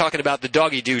 And we're talking about the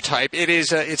doggy doo type.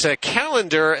 It's a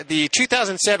calendar, the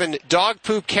 2007 dog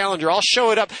poop calendar. I'll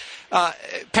show it up.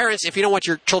 Parents, if you don't want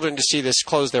your children to see this,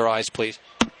 close their eyes, please.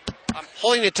 I'm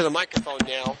holding it to the microphone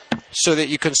now so that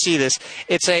you can see this.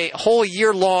 It's a whole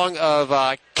year long of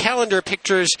calendar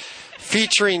pictures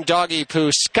featuring doggy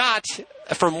poo. Scott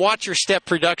from Watch Your Step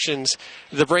Productions,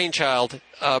 the brainchild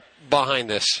behind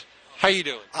this. How you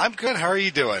doing? I'm good. How are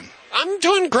you doing? I'm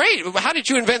doing great. How did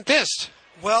you invent this?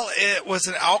 Well, it was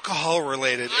an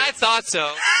alcohol-related. I thought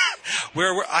so.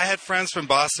 I had friends from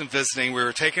Boston visiting. We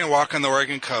were taking a walk on the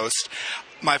Oregon coast.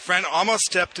 My friend almost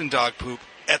stepped in dog poop.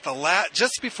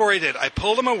 Just before he did, I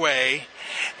pulled him away,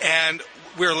 and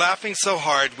we were laughing so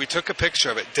hard, we took a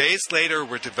picture of it. Days later,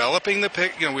 we're developing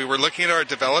we were looking at our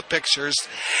developed pictures,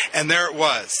 and there it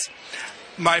was.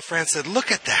 My friend said, "Look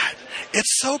at that.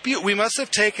 It's so beautiful. We must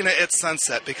have taken it at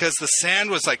sunset because the sand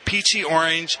was like peachy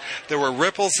orange. There were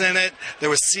ripples in it. There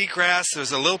was seagrass. There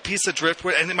was a little piece of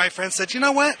driftwood." And my friend said, "You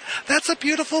know what? That's a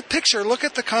beautiful picture. Look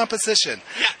at the composition."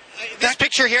 Yeah. This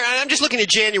picture here, I'm just looking at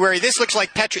January. This looks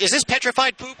like is this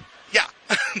petrified poop? Yeah.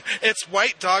 It's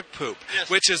white dog poop, yes.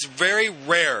 Which is very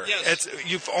rare. Yes.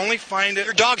 You've only find it...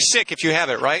 Your dog's sick if you have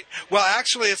it, right? Well,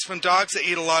 actually, it's from dogs that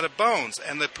eat a lot of bones,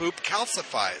 and the poop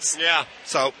calcifies. Yeah.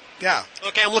 So, yeah.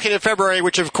 Okay, I'm looking at February,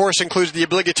 which, of course, includes the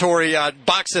obligatory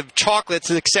box of chocolates,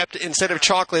 except instead of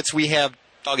chocolates, we have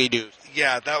doggy doos.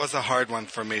 Yeah, that was a hard one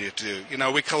for me to do.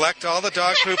 We collect all the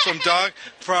dog poop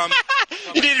from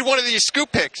You needed one of these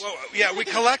scoop picks. Well, yeah, we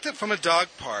collect it from a dog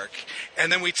park,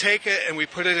 and then we take it and we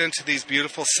put it into these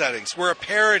beautiful settings. We're a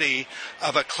parody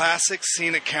of a classic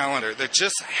scenic calendar that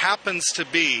just happens to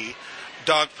be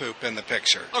dog poop in the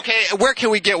picture. Okay, where can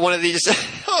we get one of these?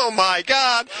 Oh my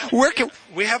God!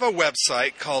 We have a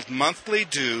website called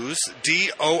monthlydoos,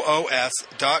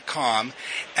 DOOS.com,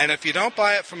 and if you don't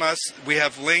buy it from us, we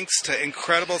have links to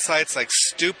incredible sites like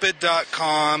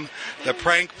stupid.com, The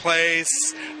Prank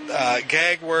Place,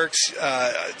 Gagworks,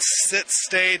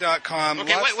 sitstay.com.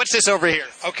 Okay, what's this over here?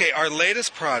 Okay, our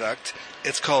latest product,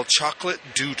 it's called Chocolate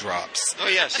Dewdrops. Oh,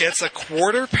 yes. It's a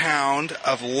 1/4 pound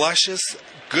of luscious,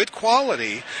 good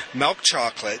quality milk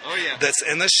chocolate that's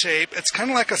in the shape. It's kind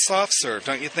of like a soft serve,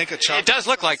 don't you think? It does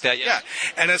look like that, yeah.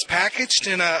 And it's packaged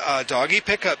in a doggy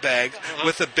pickup bag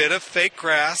with a bit of fake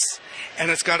grass, and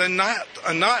it's got a knot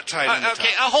tied in the top.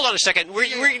 Okay, hold on a second.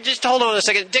 We're just hold on a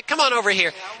second. Dick, come on over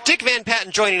here. Dick Van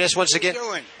Patten joining us once again. How you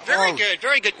doing? Very good,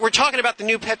 very good. We're talking about the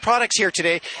new pet products here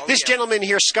today. This gentleman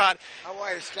here, Scott. How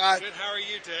are you, Scott? Good. How are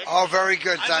you, Dick? Oh, very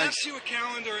good, thanks. I left you a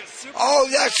calendar at Super. Oh,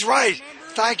 that's right.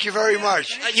 Thank you very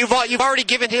much. You've already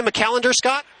given him a calendar,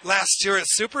 Scott? Last year at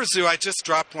Super Zoo, I just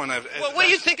dropped one. Well, what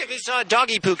do you think of his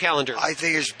doggy poo calendar? I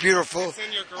think it's beautiful. It's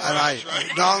in your garage,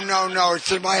 right? No, it's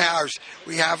in my house.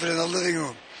 We have it in the living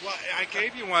room. Well, I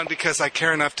gave you one because I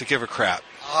care enough to give a crap.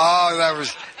 Oh, that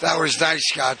was nice,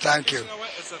 Scott. Thank you. You know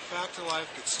what? It's a fact of life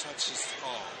that touches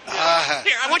all.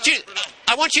 Here, I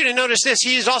want you to notice this.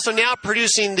 He is also now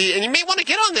producing and you may want to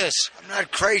get on this. I'm not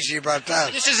crazy about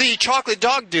that. This is the chocolate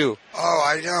dog dew. Oh,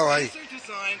 I know. These are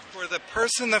designed for the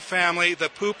person, the family, the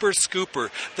pooper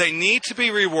scooper. They need to be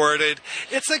rewarded.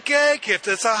 It's a gag gift.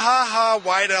 It's a ha-ha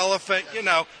white elephant,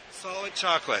 solid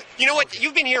chocolate. You know what?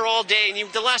 You've been here all day,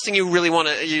 and the last thing you really want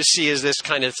to see is this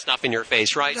kind of stuff in your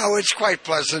face, right? No, it's quite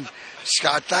pleasant,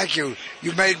 Scott. Thank you.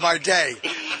 You made my day.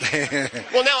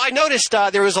 Well, now, I noticed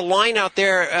there was a line out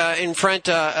there in front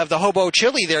of the Hobo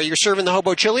Chili there. You're serving the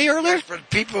Hobo Chili earlier? Yes, but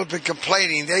people have been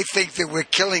complaining. They think that we're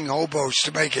killing hobos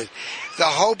to make it. The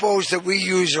hobos that we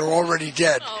use are already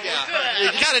dead.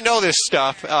 You got to know this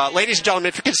stuff. Ladies and gentlemen,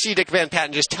 if you could see Dick Van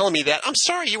Patten just telling me that, I'm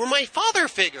sorry, you were my father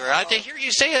figure. To hear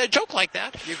you say a joke like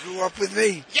that. You grew up with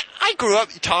me. Yeah, I grew up.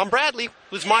 Tom Bradley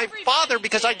was my father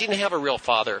because I didn't have a real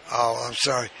father. Oh, I'm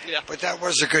sorry. Yeah. But that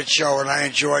was a good show, and I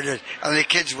enjoyed it. And the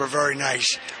kids were very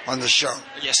nice on the show.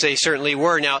 Yes, they certainly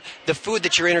were. Now, the food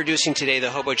that you're introducing today, the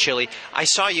Hobo Chili, I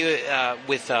saw you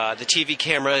with the TV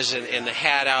cameras and the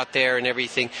hat out there and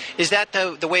everything. Is that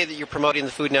the way that you're promoting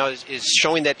the food now, is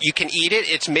showing that you can eat it?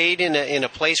 It's made in a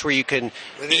place where you can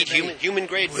eat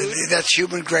human-grade food? That's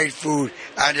human-grade food,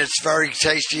 and it's very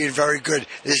tasty and very good.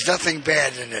 There's nothing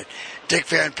bad in it. Dick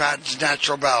Van Patten's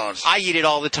Natural Balance. I eat it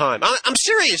all the time. I'm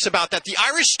serious about that. The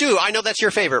Irish stew, I know that's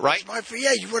your favorite, right? What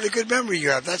a good memory you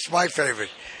have. That's my favorite.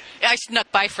 I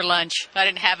snuck by for lunch. I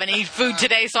didn't have any food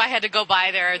today, so I had to go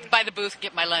by the booth and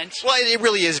get my lunch. Well, it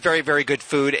really is very, very good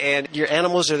food, and your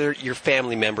animals are your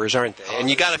family members, aren't they? And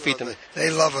you got to feed them. They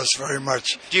love us very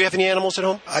much. Do you have any animals at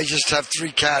home? I just have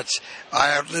 3 cats.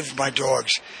 I outlived my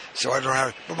dogs, so I don't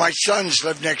have. But my sons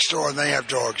live next door, and they have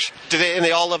dogs. And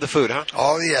they all love the food, huh?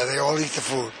 Oh yeah, they all eat the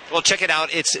food. Well, check it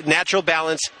out. It's Natural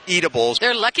Balance Eatables.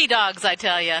 They're lucky dogs, I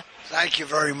tell you. Thank you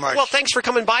very much. Well, thanks for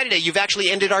coming by today. You've actually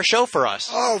ended our show for us.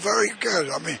 Oh, very good.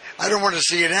 I mean, I don't want to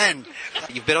see it end.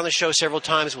 You've been on the show several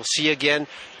times. We'll see you again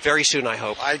very soon, I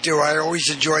hope. I do. I always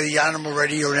enjoy the Animal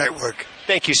Radio Network.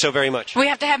 Thank you so very much. We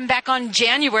have to have him back on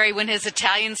January when his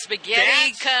Italian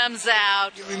spaghetti comes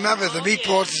out. You remember the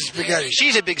meatballs and spaghetti.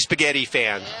 She's a big spaghetti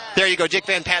fan. There you go. Dick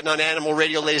Van Patten on Animal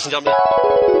Radio, ladies and gentlemen.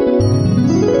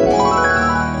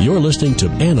 You're listening to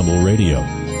Animal Radio.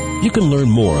 You can learn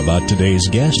more about today's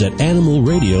guest at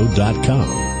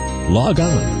animalradio.com. Log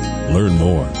on. Learn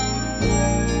more.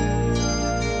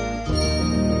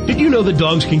 Did you know that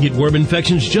dogs can get worm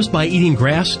infections just by eating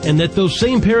grass, and that those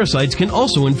same parasites can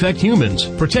also infect humans?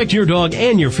 Protect your dog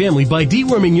and your family by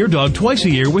deworming your dog twice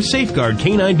a year with Safeguard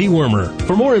Canine Dewormer.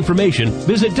 For more information,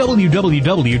 visit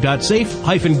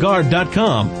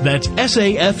www.safe-guard.com. That's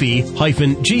SAFE-GUARD.com.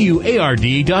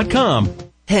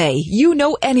 Hey, you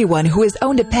know anyone who has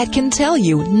owned a pet can tell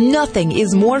you nothing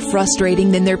is more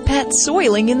frustrating than their pet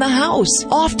soiling in the house.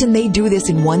 Often they do this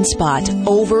in one spot,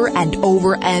 over and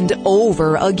over and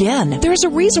over again. There's a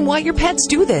reason why your pets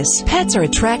do this. Pets are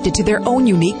attracted to their own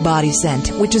unique body scent,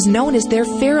 which is known as their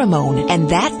pheromone, and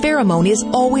that pheromone is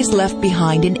always left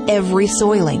behind in every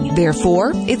soiling.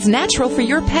 Therefore, it's natural for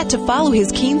your pet to follow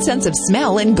his keen sense of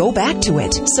smell and go back to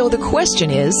it. So the question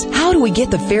is, how do we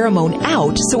get the pheromone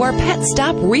out so our pets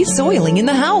stop re-soiling in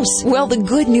the house? Well, the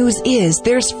good news is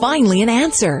there's finally an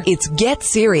answer. It's Get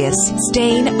Serious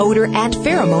Stain, Odor, and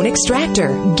Pheromone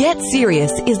Extractor. Get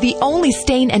Serious is the only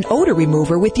stain and odor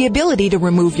remover with the ability to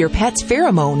remove your pet's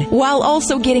pheromone while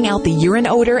also getting out the urine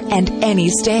odor and any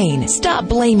stain. Stop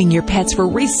blaming your pets for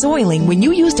re-soiling when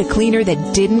you used a cleaner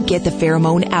that didn't get the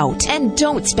pheromone out. And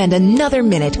don't spend another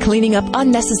minute cleaning up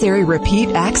unnecessary repeat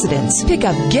accidents. Pick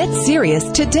up Get Serious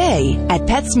today at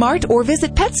PetSmart or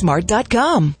visit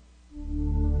PetSmart.com.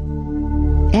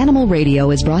 Animal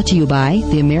Radio is brought to you by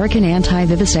the American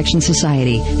Anti-Vivisection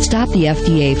Society. Stop the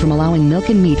FDA from allowing milk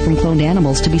and meat from cloned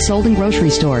animals to be sold in grocery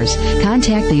stores.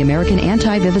 Contact the American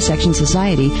Anti-Vivisection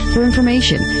Society for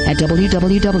information at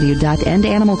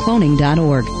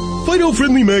www.endanimalcloning.org. Fido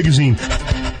Friendly Magazine.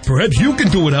 Perhaps you can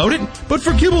do without it, but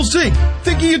for kibble's sake,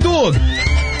 think of your dog.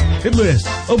 At last,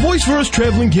 a voice for us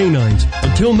traveling canines.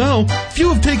 Until now,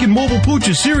 few have taken mobile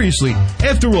pooches seriously.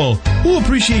 After all, who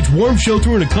appreciates warm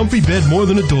shelter and a comfy bed more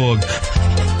than a dog?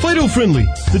 Fido Friendly,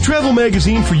 the travel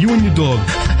magazine for you and your dog.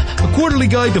 A quarterly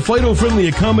guide to Fido-friendly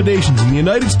accommodations in the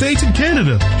United States and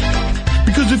Canada.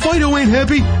 Because if Fido ain't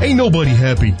happy, ain't nobody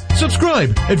happy.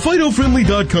 Subscribe at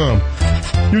FidoFriendly.com.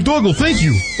 Your dog will thank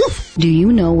you. Woof. Do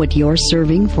you know what you're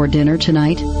serving for dinner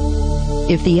tonight?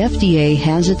 If the FDA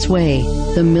has its way,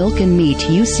 the milk and meat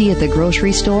you see at the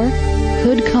grocery store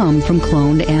could come from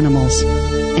cloned animals.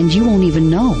 And you won't even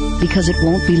know because it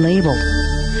won't be labeled.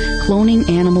 Cloning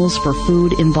animals for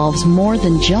food involves more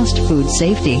than just food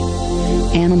safety.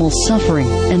 Animal suffering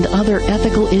and other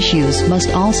ethical issues must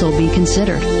also be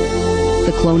considered.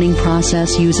 The cloning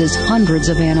process uses hundreds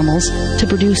of animals to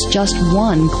produce just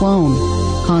one clone,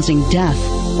 causing death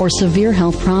or severe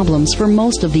health problems for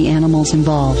most of the animals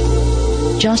involved.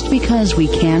 Just because we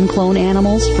can clone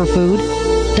animals for food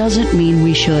doesn't mean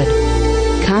we should.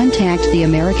 Contact the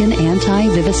American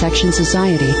Anti-Vivisection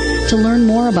Society to learn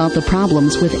more about the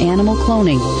problems with animal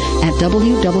cloning at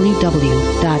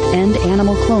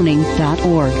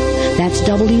www.endanimalcloning.org. That's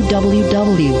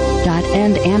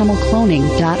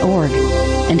www.endanimalcloning.org.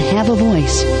 And have a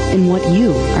voice in what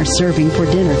you are serving for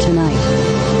dinner tonight.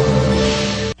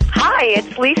 Hi,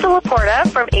 it's Lisa Laporta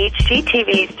from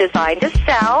HGTV's Design to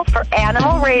Sell for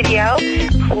Animal Radio.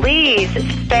 Please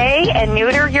spay and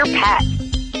neuter your pet.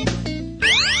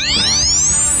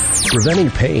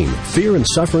 Preventing pain, fear, and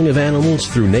suffering of animals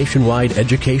through nationwide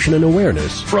education and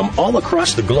awareness from all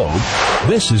across the globe.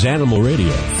 This is Animal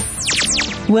Radio.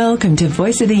 Welcome to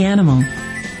Voice of the Animal.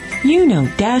 You know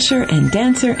Dasher and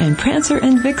Dancer and Prancer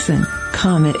and Vixen,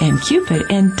 Comet and Cupid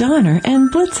and Donner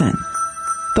and Blitzen.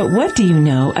 But what do you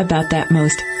know about that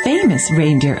most famous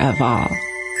reindeer of all?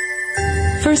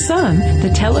 For some,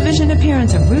 the television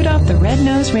appearance of Rudolph the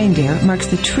Red-Nosed Reindeer marks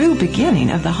the true beginning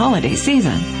of the holiday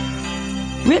season.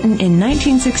 Written in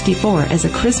 1964 as a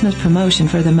Christmas promotion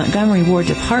for the Montgomery Ward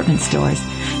department stores,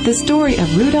 the story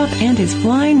of Rudolph and his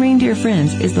flying reindeer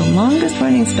friends is the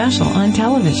longest-running special on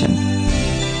television.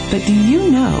 But do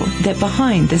you know that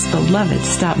behind this beloved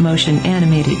stop-motion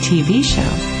animated TV show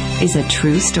is a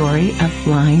true story of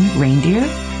flying reindeer?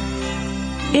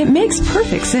 It makes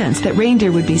perfect sense that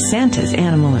reindeer would be Santa's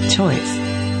animal of choice.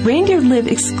 Reindeer live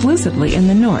exclusively in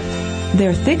the north.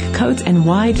 Their thick coats and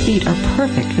wide feet are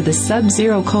perfect for the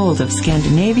sub-zero cold of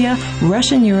Scandinavia,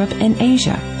 Russian Europe, and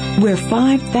Asia, where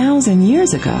 5,000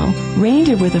 years ago,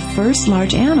 reindeer were the first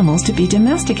large animals to be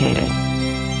domesticated.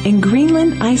 In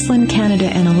Greenland, Iceland, Canada,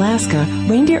 and Alaska,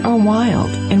 reindeer are wild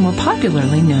and more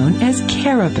popularly known as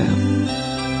caribou.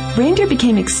 Reindeer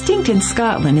became extinct in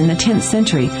Scotland in the 10th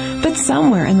century, but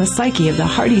somewhere in the psyche of the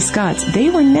hardy Scots, they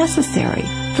were necessary,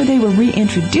 for they were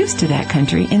reintroduced to that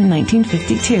country in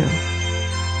 1952.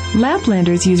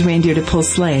 Laplanders use reindeer to pull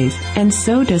sleighs, and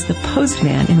so does the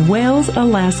postman in Wales,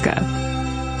 Alaska.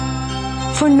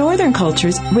 For northern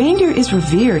cultures, reindeer is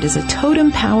revered as a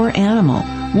totem power animal,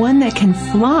 one that can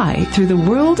fly through the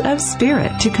world of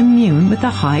spirit to commune with the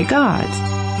high gods.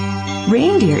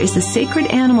 Reindeer is the sacred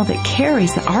animal that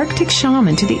carries the Arctic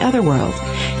shaman to the otherworld.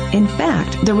 In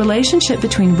fact, the relationship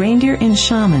between reindeer and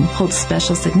shaman holds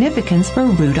special significance for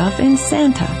Rudolph and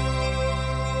Santa.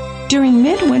 During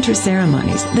midwinter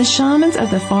ceremonies, the shamans of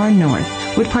the far north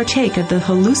would partake of the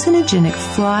hallucinogenic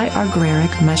fly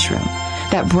agaric mushroom,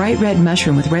 that bright red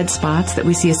mushroom with red spots that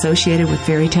we see associated with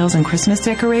fairy tales and Christmas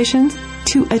decorations,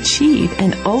 to achieve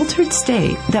an altered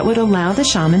state that would allow the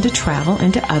shaman to travel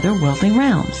into otherworldly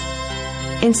realms.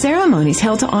 In ceremonies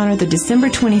held to honor the December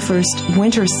 21st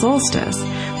winter solstice,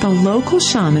 the local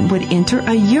shaman would enter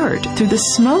a yurt through the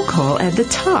smoke hole at the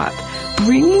top,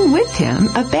 bringing with him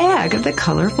a bag of the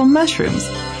colorful mushrooms,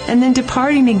 and then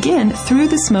departing again through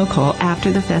the smoke hole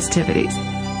after the festivities.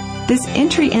 This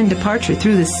entry and departure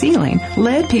through the ceiling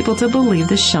led people to believe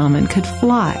the shaman could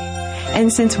fly.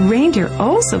 And since reindeer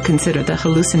also considered the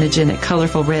hallucinogenic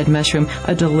colorful red mushroom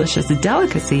a delicious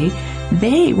delicacy,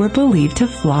 they were believed to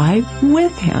fly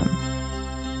with him.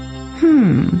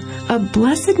 A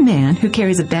blessed man who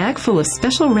carries a bag full of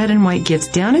special red and white gifts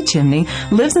down a chimney,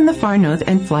 lives in the far north,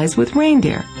 and flies with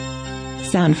reindeer.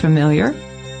 Sound familiar?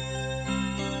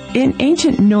 In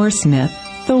ancient Norse myth,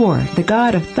 Thor, the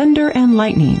god of thunder and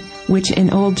lightning, which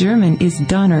in Old German is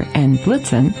Donner and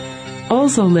Blitzen,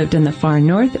 also lived in the far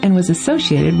north and was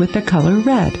associated with the color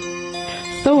red.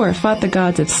 Thor fought the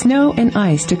gods of snow and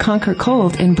ice to conquer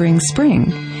cold and bring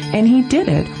spring, and he did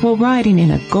it while riding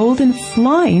in a golden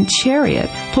flying chariot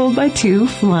pulled by two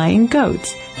flying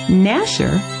goats,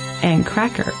 Gnasher and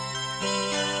Cracker.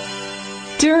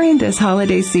 During this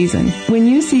holiday season, when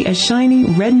you see a shiny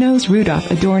red-nosed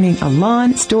Rudolph adorning a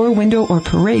lawn, store window, or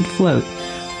parade float,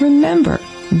 remember,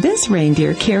 this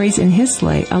reindeer carries in his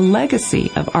sleigh a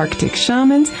legacy of Arctic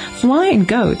shamans, flying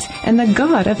goats, and the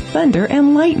god of thunder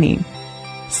and lightning.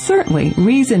 Certainly,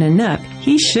 reason enough,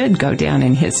 he should go down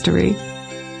in history.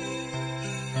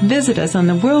 Visit us on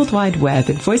the World Wide Web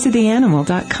at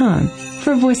voiceoftheanimal.com.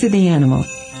 For Voice of the Animal,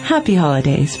 happy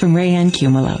holidays from Rayanne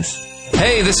Cumulos.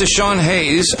 Hey, this is Sean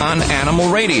Hayes on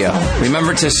Animal Radio.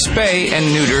 Remember to spay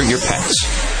and neuter your pets.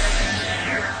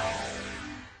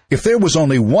 If there was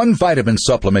only one vitamin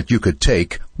supplement you could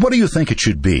take, what do you think it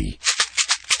should be?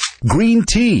 Green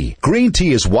tea. Green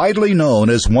tea is widely known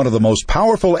as one of the most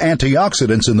powerful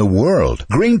antioxidants in the world.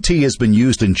 Green tea has been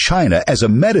used in China as a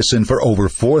medicine for over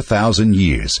 4,000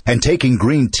 years. And taking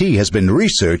green tea has been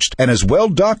researched and is well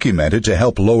documented to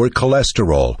help lower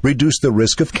cholesterol, reduce the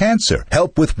risk of cancer,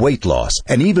 help with weight loss,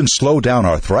 and even slow down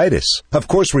arthritis. Of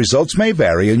course, results may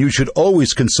vary, and you should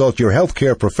always consult your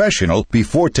healthcare professional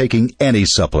before taking any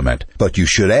supplement. But you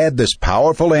should add this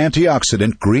powerful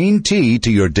antioxidant green tea to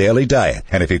your daily diet.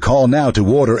 And if you call now to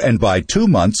order and buy 2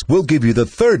 months, we'll give you the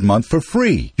 3rd month for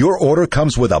free. Your order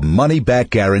comes with a money-back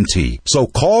guarantee. So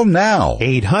call now.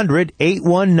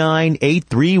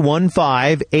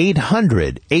 800-819-8315.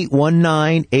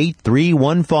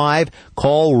 800-819-8315.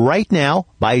 Call right now.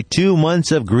 Buy 2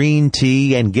 months of green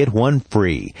tea and get one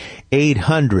free.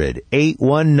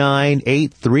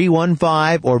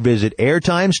 800-819-8315 or visit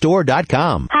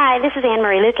airtimestore.com. Hi, this is Anne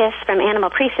Marie Lucas from Animal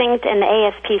Precinct and the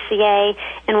ASPCA,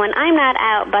 and when I'm not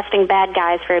out busting bad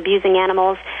guys for abusing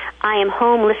animals, I am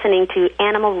home listening to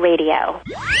Animal Radio.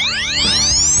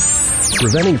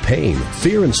 Preventing pain,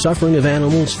 fear, and suffering of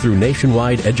animals through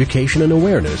nationwide education and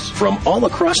awareness from all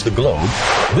across the globe.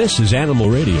 This is Animal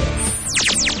Radio.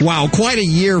 Wow, quite a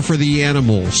year for the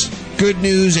animals. Good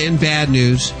news and bad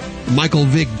news. Michael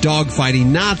Vick dogfighting,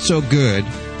 not so good.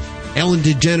 Ellen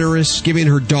DeGeneres giving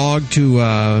her dog to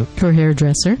her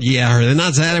hairdresser. Yeah,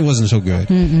 that wasn't so good.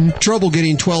 Trouble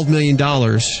getting $12 million.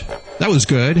 That was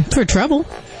good. For Trouble.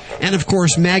 And of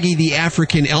course, Maggie the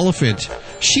African elephant.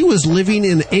 She was living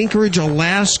in Anchorage,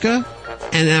 Alaska,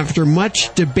 and after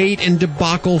much debate and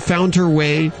debacle found her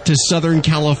way to Southern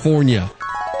California.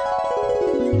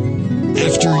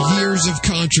 After years of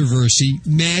controversy,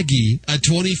 Maggie, a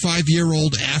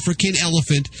 25-year-old African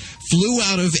elephant, flew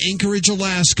out of Anchorage,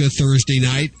 Alaska Thursday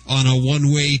night on a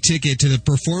one-way ticket to the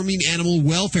Performing Animal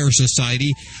Welfare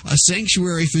Society, a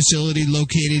sanctuary facility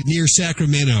located near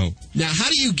Sacramento. Now, how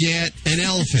do you get an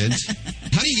elephant,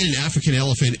 how do you get an African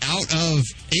elephant out of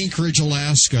Anchorage,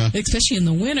 Alaska? Especially in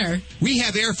the winter. We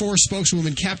have Air Force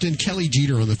spokeswoman Captain Kelly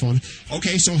Jeter on the phone.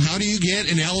 Okay, so how do you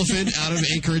get an elephant out of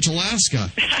Anchorage,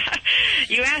 Alaska?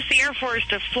 You asked the Air Force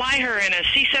to fly her in a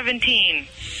C-17.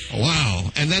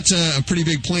 Wow, and that's a pretty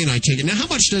big plane, I take it. Now, how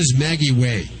much does Maggie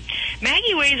weigh?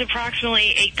 Maggie weighs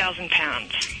approximately 8,000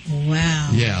 pounds.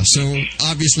 Wow. Yeah, so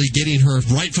obviously getting her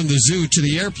right from the zoo to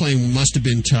the airplane must have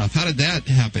been tough. How did that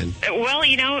happen? Well,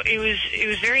 it was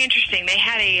very interesting. They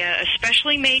had a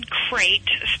specially made crate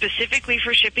specifically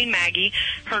for shipping Maggie.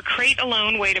 Her crate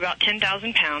alone weighed about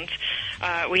 10,000 pounds.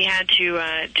 We had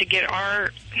to get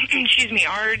our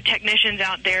our technicians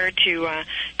out there to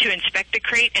inspect the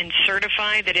crate and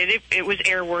certify that it was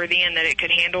airworthy and that it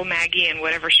could handle Maggie and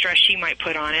whatever stress she might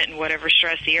put on it and whatever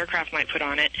stress the aircraft might put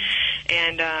on it.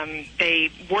 And they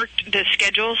worked the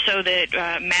schedule so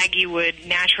that Maggie would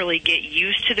naturally get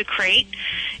used to the crate.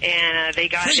 And they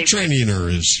got Crate training her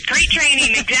is. Crate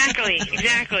training, exactly.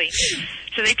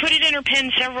 So they put it in her pen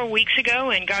several weeks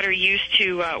ago and got her used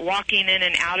to walking in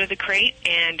and out of the crate.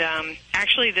 And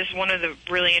actually, this is one of the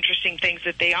really interesting things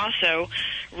that they also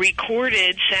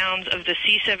recorded sounds of the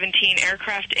C-17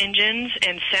 aircraft engines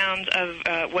and sounds of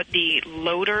what the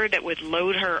loader that would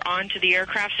load her onto the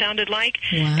aircraft sounded like.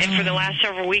 Wow. And for the last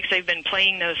several weeks, they've been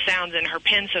playing those sounds in her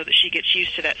pen so that she gets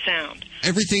used to that sound.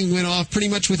 Everything went off pretty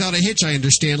much without a hitch, I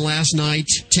understand, last night,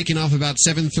 taking off about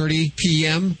 7:30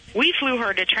 p.m. We flew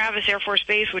her to Travis Air Force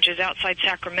Base, which is outside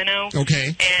Sacramento.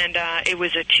 Okay. And it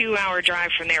was a 2-hour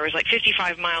drive from there. It was like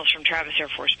 55 miles from Travis Air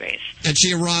Force Base. And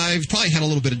she arrived, probably had a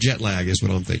little bit of jet lag, is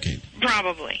what I'm thinking.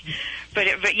 Probably.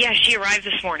 But yeah, she arrived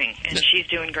this morning, and she's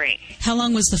doing great. How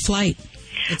long was the flight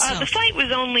itself? The flight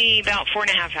was only about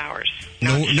 4.5 hours.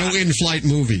 No in-flight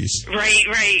movies.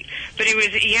 Right. But it was,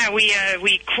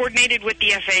 we coordinated with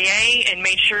the FAA and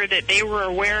made sure that they were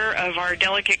aware of our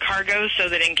delicate cargo so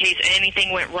that in case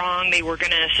anything went wrong, they were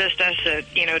going to assist us,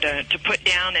 to put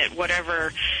down at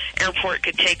whatever airport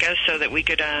could take us so that we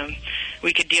could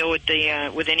deal with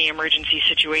with any emergency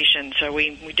situation. So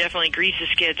we definitely greased the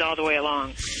skids all the way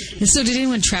along. So did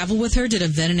anyone travel with her? Did a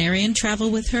veterinarian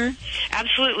travel with her?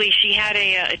 Absolutely. She had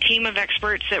a team of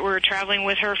experts that were traveling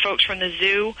with her, folks from the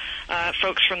zoo,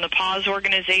 folks from the PAWS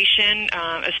organization,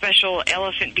 a special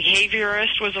elephant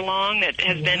behaviorist was along that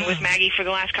has been with Maggie for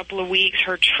the last couple of weeks.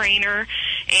 Her trainer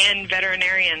and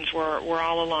veterinarians were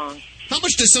all along. How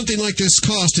much does something like this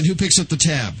cost, and who picks up the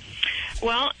tab?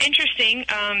 Well, interesting.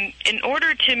 In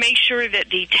order to make sure that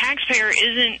the taxpayer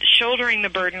isn't shouldering the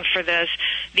burden for this,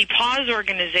 the Paws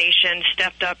organization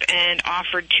stepped up and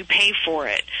offered to pay for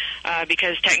it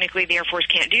because technically the Air Force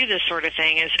can't do this sort of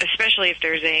thing, especially if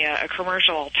there's a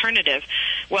commercial alternative.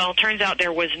 Well, it turns out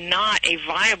there was not a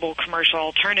viable commercial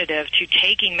alternative to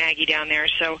taking Maggie down there,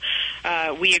 so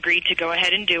we agreed to go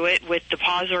ahead and do it with the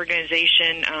Paws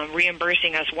organization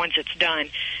reimbursing us once it's done,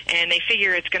 and they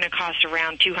figure it's going to cost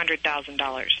around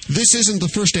 $200,000. This isn't the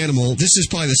first animal. This is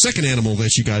probably the second animal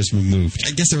that you guys moved.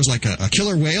 I guess there was like a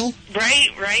killer whale?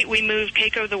 Right. We moved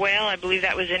Keiko the whale. I believe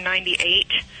that was in 98.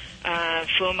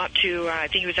 Flew him up to, I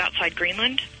think he was outside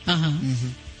Greenland. Mm-hmm.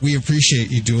 We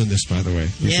appreciate you doing this, by the way.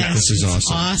 We think this is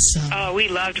awesome. Oh, we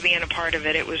loved being a part of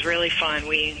it. It was really fun.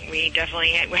 We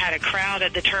definitely had a crowd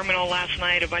at the terminal last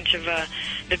night. A bunch of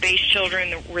the base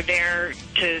children were there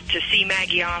to see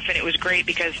Maggie off, and it was great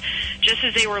because just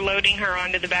as they were loading her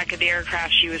onto the back of the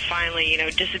aircraft, she was finally,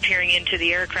 disappearing into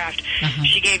the aircraft.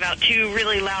 She gave out 2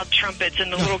 really loud trumpets,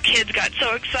 and the little kids got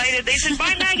so excited. They said,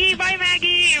 "Bye, Maggie! Bye,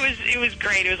 Maggie!" It was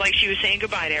great. It was like she was saying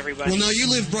goodbye to everybody. Well, now you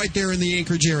live right there in the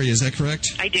Anchorage area. Is that correct?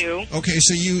 I do. Okay,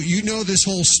 so you know this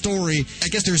whole story. I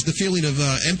guess there's the feeling of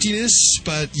emptiness,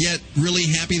 but yet really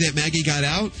happy that Maggie got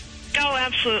out? Oh,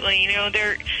 absolutely.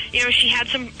 She had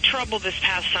some trouble this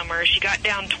past summer. She got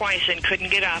down twice and couldn't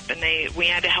get up, and we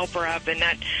had to help her up, and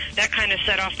that kind of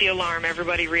set off the alarm.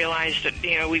 Everybody realized that,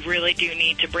 we really do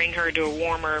need to bring her to a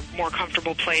warmer, more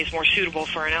comfortable place, more suitable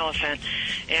for an elephant.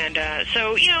 And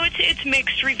so, it's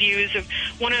mixed reviews. Of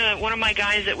one of my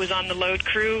guys that was on the load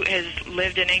crew has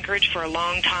lived in Anchorage for a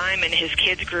long time, and his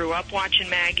kids grew up watching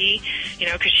Maggie,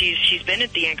 because she's been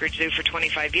at the Anchorage Zoo for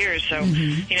 25 years. So,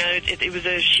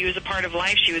 she was a part of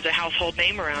life. She was a household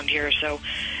name around here. So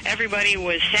everybody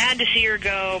was sad to see her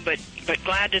go, but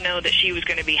glad to know that she was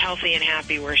going to be healthy and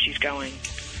happy where she's going.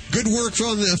 Good work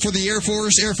for the Air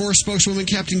Force. Air Force spokeswoman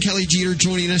Captain Kelly Jeter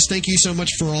joining us. Thank you so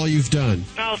much for all you've done.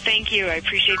 Oh, thank you. I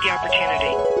appreciate the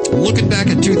opportunity. Looking back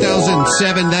at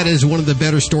 2007, that is one of the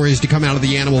better stories to come out of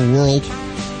the animal world.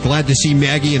 Glad to see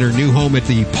Maggie in her new home at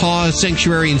the Paws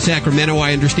Sanctuary in Sacramento.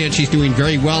 I understand she's doing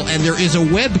very well, and there is a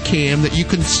webcam that you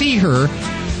can see her.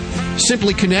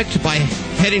 Simply connect by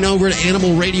heading over to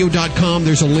animalradio.com.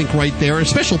 There's a link right there. A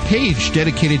special page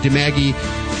dedicated to Maggie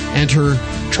and her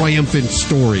triumphant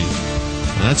story.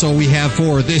 That's all we have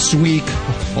for this week.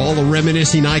 All the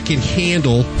reminiscing I can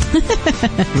handle.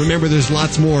 Remember, there's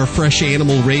lots more fresh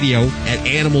animal radio at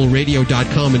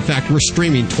animalradio.com. In fact, we're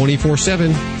streaming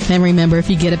 24/7. And remember, if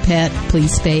you get a pet,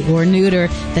 please spay or neuter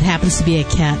that happens to be a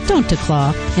cat. Don't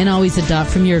declaw. And always adopt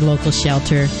from your local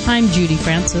shelter. I'm Judy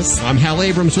Francis. I'm Hal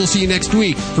Abrams. We'll see you next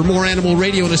week for more Animal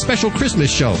Radio and a special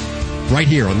Christmas show right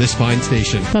here on this fine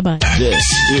station. Bye-bye. This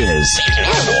is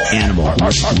Animal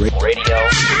Radio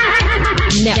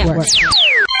Network.